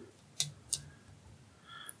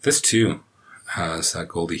 This too has that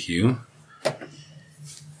goldy hue.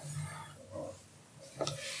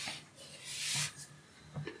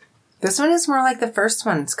 This one is more like the first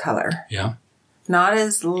one's color. Yeah. Not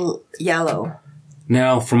as yellow.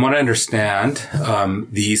 Now, from what I understand,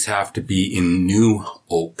 these have to be in new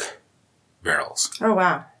oak barrels. Oh,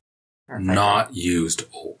 wow. Not used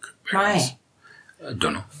oak barrels. Why? I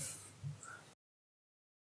don't know.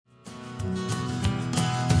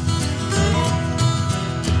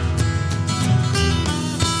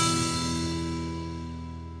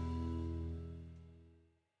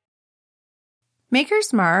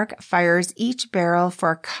 Maker's Mark fires each barrel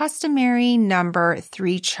for customary number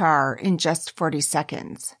 3 char in just 40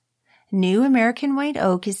 seconds. New American white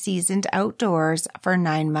oak is seasoned outdoors for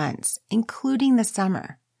 9 months, including the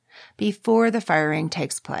summer, before the firing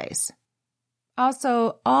takes place.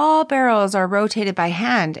 Also, all barrels are rotated by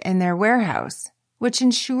hand in their warehouse, which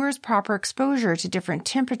ensures proper exposure to different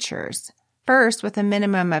temperatures, first with a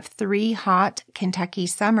minimum of 3 hot Kentucky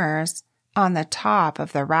summers on the top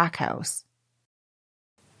of the rack house.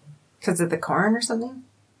 Because of the corn or something?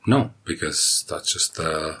 No, because that's just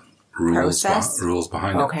the rules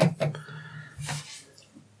behind it. Okay.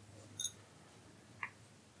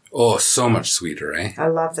 Oh, so much sweeter, eh? I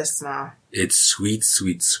love the smell. It's sweet,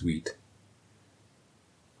 sweet, sweet.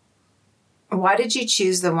 Why did you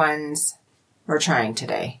choose the ones we're trying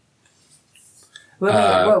today?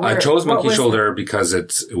 I chose Monkey Shoulder because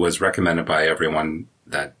it was recommended by everyone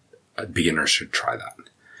that beginners should try that.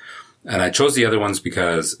 And I chose the other ones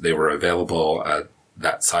because they were available at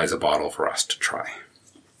that size of bottle for us to try.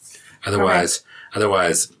 Otherwise,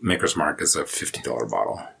 Maker's Mark is a $50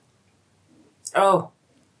 bottle. Oh.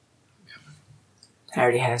 I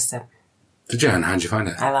already had a sip. Did you? And how'd you find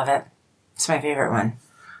it? I love it. It's my favorite one.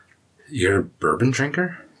 You're a bourbon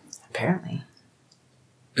drinker? Apparently.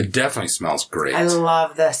 It definitely smells great. I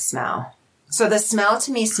love the smell. So the smell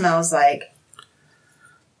to me smells like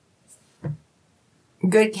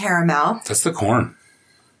good caramel. That's the corn.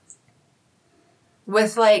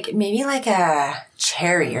 With maybe a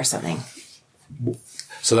cherry or something.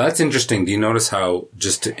 So that's interesting. Do you notice how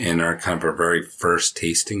just in our kind of our very first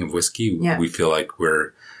tasting of whiskey, we feel like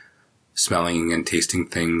we're smelling and tasting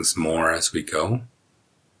things more as we go?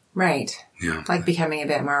 Right. Yeah. Like becoming a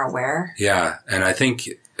bit more aware. Yeah. And I think,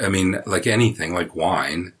 like anything, like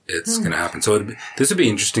wine, it's going to happen. So this would be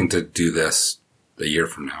interesting to do this a year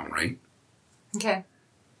from now, right? Okay.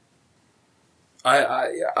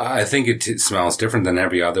 I think it smells different than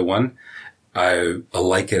every other one. I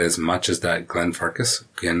like it as much as that Glen Farkless.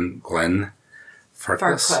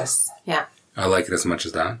 Yeah. I like it as much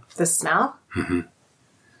as that. The smell? Mm-hmm.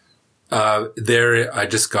 I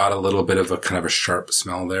just got a little bit of a kind of a sharp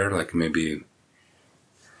smell there, like maybe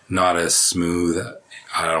not as smooth.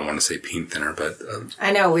 I don't want to say paint thinner, but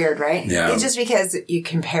I know, weird, right? Yeah. It's just because you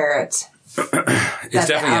compare it. It's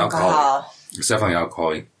definitely alcohol. It's definitely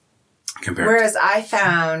alcohol-y. Whereas I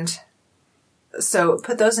found, so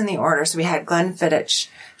put those in the order. So we had Glenfiddich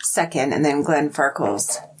second, and then Glen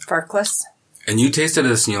Farkless. And you tasted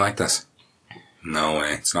this and you like this? No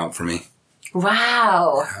way. It's not for me.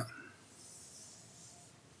 Wow. Yeah.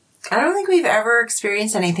 I don't think we've ever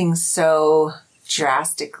experienced anything so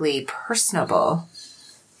drastically personal.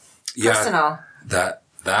 Yeah.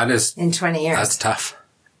 That is. In 20 years. That's tough.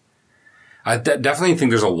 I definitely think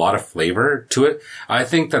there's a lot of flavor to it. I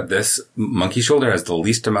think that this Monkey Shoulder has the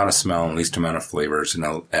least amount of smell and least amount of flavors,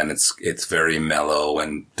 and it's very mellow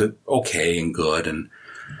and okay and good. And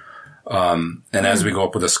as we go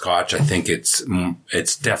up with the Scotch, I think it's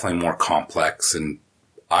definitely more complex and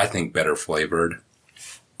I think better flavored.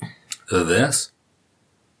 This,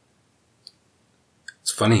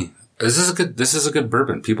 it's funny. This is a good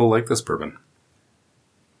bourbon. People like this bourbon.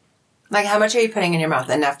 Like, how much are you putting in your mouth?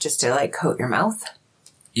 Enough just to coat your mouth?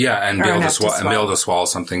 Yeah, and be able to swallow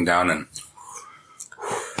something down and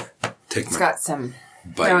take. It's got some.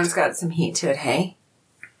 Bite. That one's got some heat to it. Hey.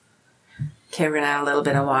 Okay, we're gonna add a little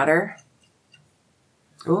bit of water.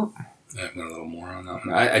 Ooh. I've got a little more on that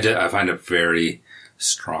one. I find it very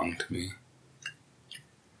strong to me.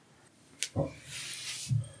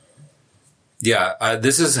 Yeah,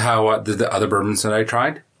 this is how the other bourbons that I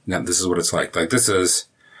tried. Yeah, this is what it's like. This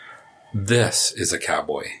is a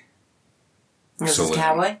Cowboy. This is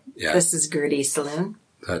Cowboy? Yeah. This is Gertie Saloon.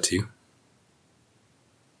 That's you.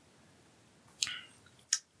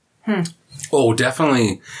 Oh,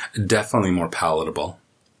 definitely more palatable.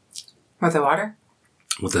 With the water?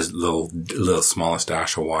 With this little smallest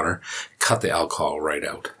dash of water. Cut the alcohol right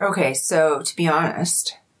out. Okay, so to be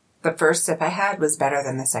honest, the first sip I had was better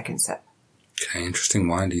than the second sip. Okay, interesting.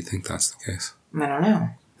 Why do you think that's the case? I don't know.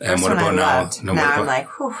 And what about now? No, now I'm like,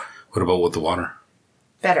 whew. What about with the water?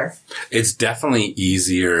 Better. It's definitely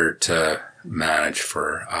easier to manage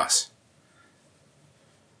for us.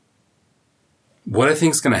 What I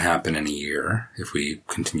think is going to happen in a year, if we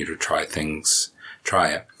continue to try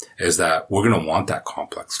it, is that we're going to want that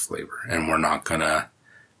complex flavor. And we're not going to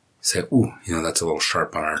say, ooh, that's a little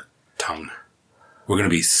sharp on our tongue. We're going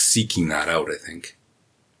to be seeking that out, I think.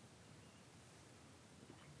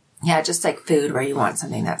 Yeah, just like food where you want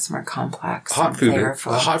something that's more complex. Hot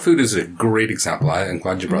food is a great example. I'm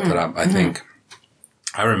glad you brought that up. I think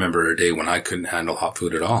I remember a day when I couldn't handle hot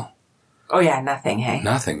food at all. Oh, yeah, nothing, hey?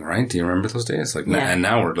 Nothing, right? Do you remember those days? Like, Yeah. and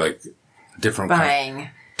now we're like different Buying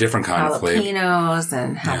different kind of flavor. jalapenos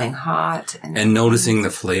and having hot. And noticing the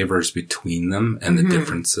flavors between them and the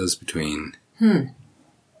differences between...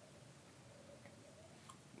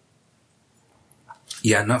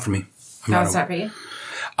 Yeah, not for me. No, it's not for you?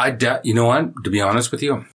 You know what? To be honest with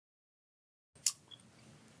you,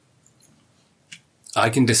 I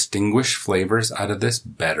can distinguish flavors out of this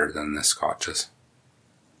better than the scotches.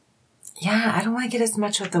 Yeah, I don't like it as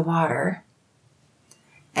much with the water.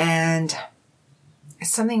 And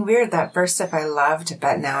it's something weird. That first sip I loved,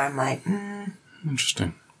 but now I'm like,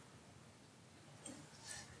 Interesting.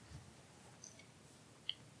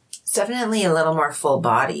 It's definitely a little more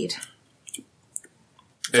full-bodied.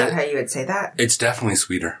 Is that how you would say that? It's definitely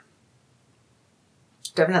sweeter.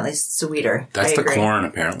 Definitely sweeter. That's I the agree. corn,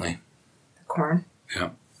 apparently. The corn?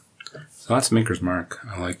 Yeah. So that's Maker's Mark.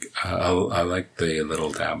 I like the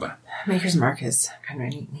little dab. Maker's Mark is kind of a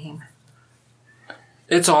neat name.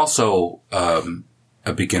 It's also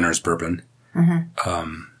a beginner's bourbon,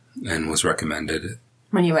 and was recommended.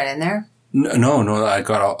 When you went in there? No.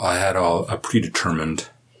 I had a predetermined.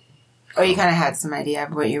 Oh, you kind of had some idea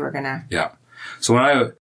of what you were gonna. Yeah. So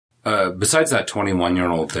when besides that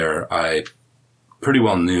 21-year-old there, I pretty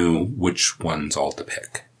well knew which ones all to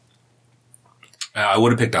pick. I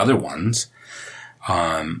would have picked other ones.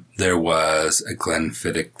 There was a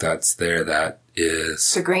Glenfiddich that's there that is...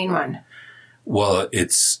 It's the green one. Well,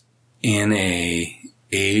 it's in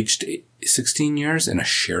aged 16 years in a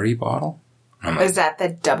sherry bottle. Is that the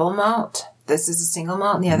double malt? This is a single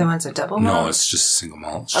malt and the other one's a double malt? No, it's just a single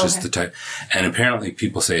malt. It's just the type. And apparently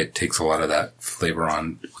people say it takes a lot of that flavor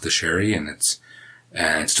on with the sherry, and it's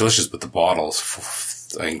delicious, but the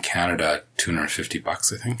bottle's in Canada,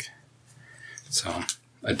 $250, I think. So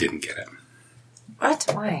I didn't get it.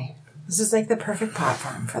 What? Why? This is like the perfect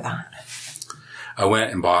platform for that. I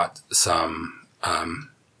went and bought some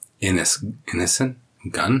Innocent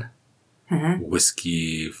Gun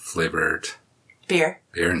whiskey flavored Beer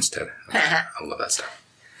instead. I love that stuff.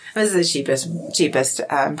 This is the cheapest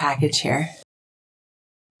package here.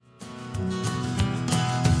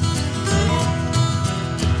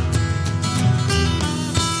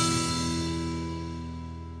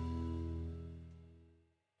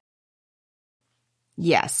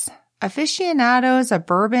 Yes, aficionados of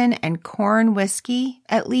bourbon and corn whiskey,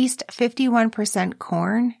 at least 51%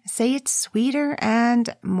 corn, say it's sweeter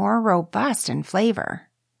and more robust in flavor.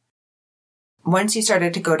 Once you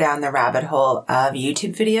started to go down the rabbit hole of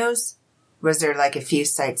YouTube videos, was there like a few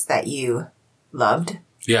sites that you loved?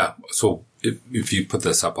 Yeah. So if you put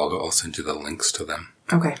this up, I'll send you the links to them.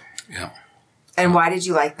 Okay. Yeah. And why did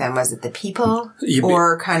you like them? Was it the people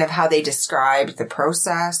or kind of how they described the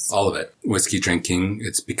process? All of it. Whiskey drinking,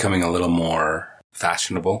 it's becoming a little more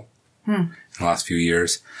fashionable in the last few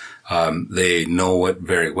years. They know it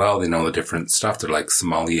very well. They know the different stuff. They're like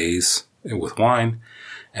sommeliers with wine.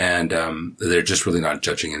 And they're just really not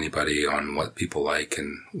judging anybody on what people like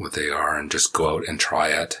and what they are, and just go out and try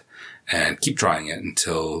it and keep trying it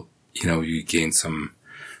until, you gain some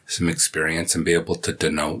experience and be able to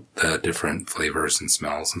denote the different flavors and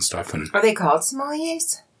smells and stuff. And are they called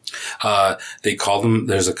sommeliers? They call them,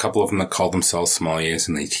 there's a couple of them that call themselves sommeliers,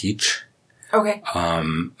 and they teach. Okay.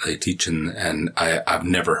 They teach, and I've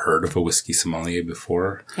never heard of a whiskey sommelier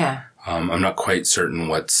before. Yeah. I'm not quite certain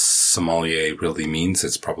what sommelier really means.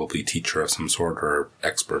 It's probably teacher of some sort or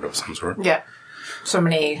expert of some sort. Yeah. So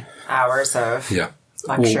many hours of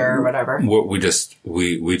lecture or whatever. We just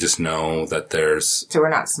know that there's... So we're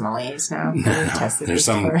not sommeliers now. There's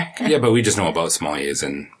some... Yeah, but we just know about sommeliers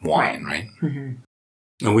and wine, right?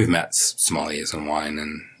 Mm-hmm. And we've met sommeliers and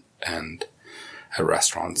wine and at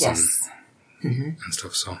restaurants and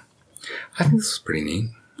stuff. So I think this is pretty neat.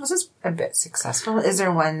 This is a bit successful. Is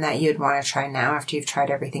there one that you'd want to try now after you've tried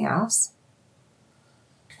everything else?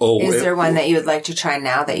 Is there one that you would like to try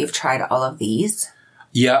now that you've tried all of these?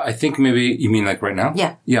 Yeah, I think maybe, you mean like right now?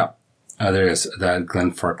 Yeah. Yeah. There is that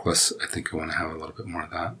Glenfarclas. I think I want to have a little bit more of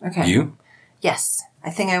that. Okay. You? Yes. I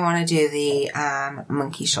think I want to do the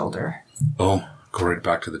monkey shoulder. Oh, go right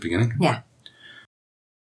back to the beginning? Yeah.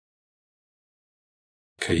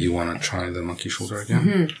 Okay, you want to try the monkey shoulder again?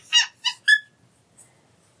 Mm-hmm.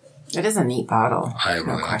 It is a neat bottle. I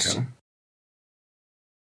really like it.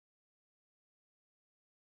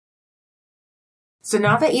 So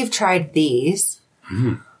now that you've tried these,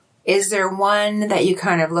 is there one that you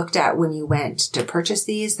kind of looked at when you went to purchase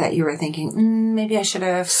these that you were thinking, maybe I should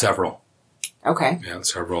have? Several. Okay. Yeah,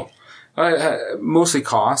 several. Mostly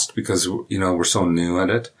cost because, we're so new at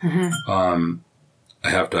it. Mm-hmm. I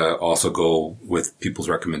have to also go with people's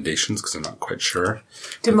recommendations because I'm not quite sure.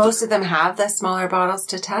 Do most of them have the smaller bottles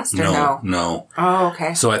to test or no? No. Oh,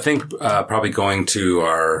 okay. So I think probably going to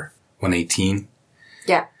our 118.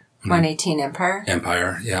 Yeah. 118 Empire.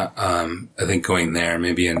 Empire, yeah. I think going there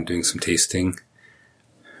maybe and doing some tasting.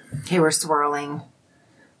 Okay, we're swirling.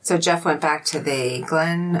 So Jeff went back to the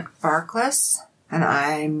Glen Farkless, and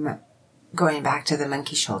I'm going back to the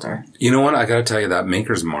Monkey Shoulder. You know what? I got to tell you, that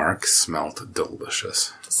Maker's Mark smelled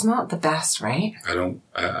delicious. It smelled the best, right?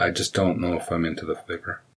 I just don't know if I'm into the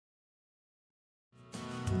flavor.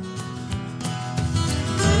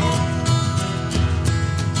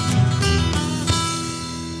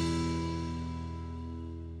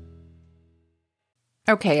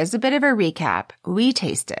 Okay, as a bit of a recap, we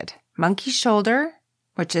tasted Monkey Shoulder,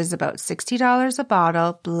 which is about $60 a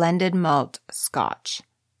bottle, blended malt Scotch.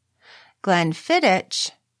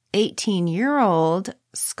 Glenfiddich, 18-year-old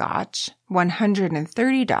Scotch,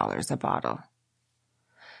 $130 a bottle.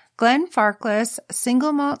 Glenfarclas,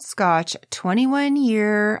 single malt Scotch,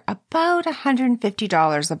 21-year, about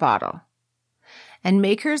 $150 a bottle. And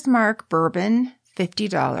Maker's Mark Bourbon,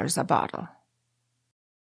 $50 a bottle.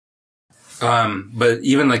 But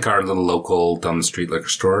even like our little local down the street liquor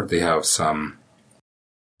store, they have some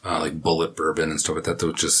like Bullet bourbon and stuff like that,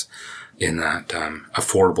 which is in that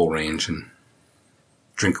affordable range and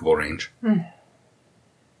drinkable range.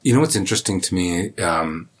 You know what's interesting to me,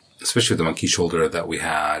 especially with the Monkey Shoulder that we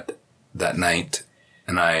had that night,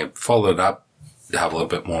 and I followed up to have a little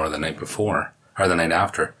bit more the night before or the night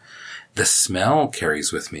after. The smell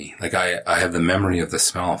carries with me. Like I have the memory of the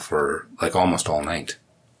smell for like almost all night.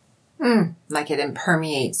 Like it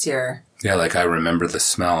permeates your... Yeah, like I remember the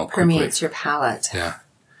smell quickly. Permeates your palate. Yeah.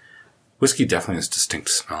 Whiskey definitely has distinct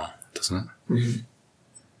smell, doesn't it? Mm-hmm.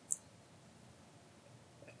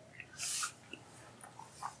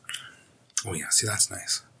 Oh yeah, see, that's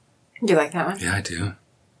nice. Do you like that one? Yeah, I do.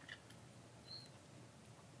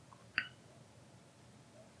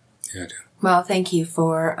 Yeah, I do. Well, thank you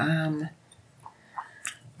for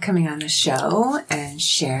coming on the show and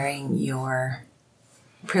sharing your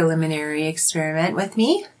preliminary experiment with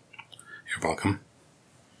me. You're welcome.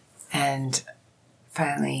 And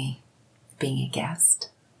finally being a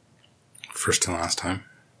guest. First and last time.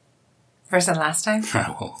 First and last time?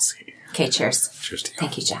 We'll see. Okay, cheers. Cheers to you.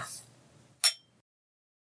 Thank you, Jeff.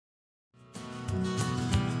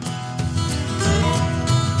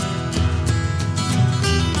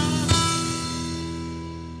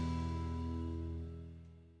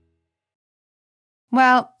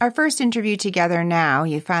 Well, our first interview together now,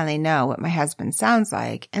 you finally know what my husband sounds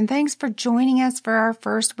like, and thanks for joining us for our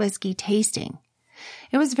first whiskey tasting.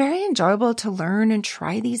 It was very enjoyable to learn and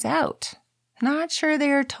try these out. Not sure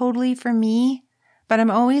they are totally for me, but I'm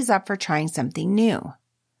always up for trying something new.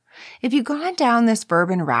 If you've gone down this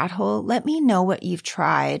bourbon rat hole, let me know what you've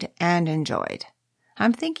tried and enjoyed.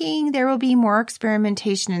 I'm thinking there will be more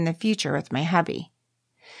experimentation in the future with my hubby.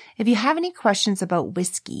 If you have any questions about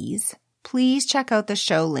whiskeys, please check out the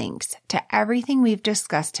show links to everything we've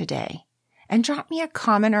discussed today and drop me a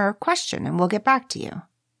comment or a question and we'll get back to you.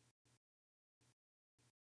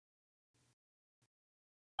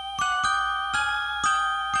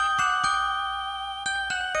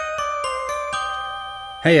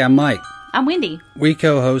 Hey, I'm Mike. I'm Wendy. We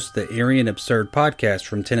co-host the Eerie and Absurd podcast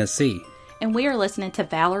from Tennessee. And we are listening to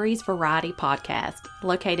Valerie's Variety Podcast,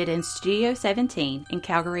 located in Studio 17 in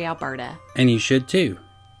Calgary, Alberta. And you should too.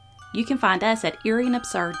 You can find us at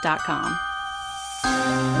eerieandabsurd.com.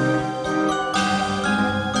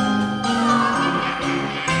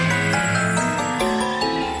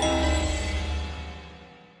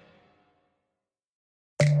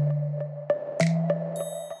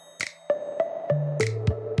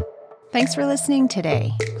 Thanks for listening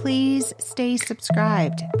today. Please stay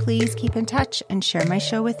subscribed. Please keep in touch and share my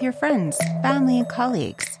show with your friends, family, and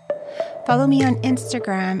colleagues. Follow me on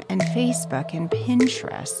Instagram and Facebook and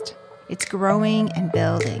Pinterest. It's growing and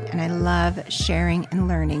building, and I love sharing and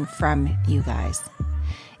learning from you guys.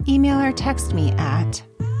 Email or text me at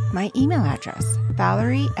my email address,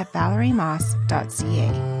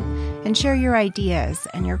 valerie@valeriemoss.ca, and share your ideas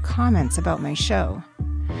and your comments about my show.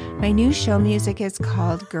 My new show music is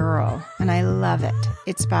called Girl, and I love it.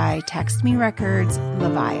 It's by Text Me Records,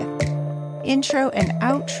 Leviathan. Intro and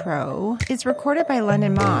outro is recorded by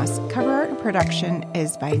London Moss. Cover art and production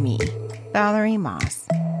is by me, Valerie Moss.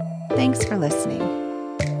 Thanks for listening.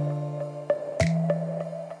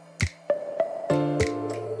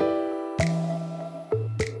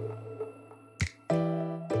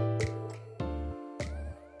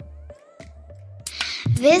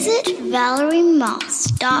 Visit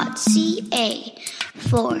valeriemoss.ca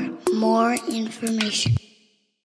for more information.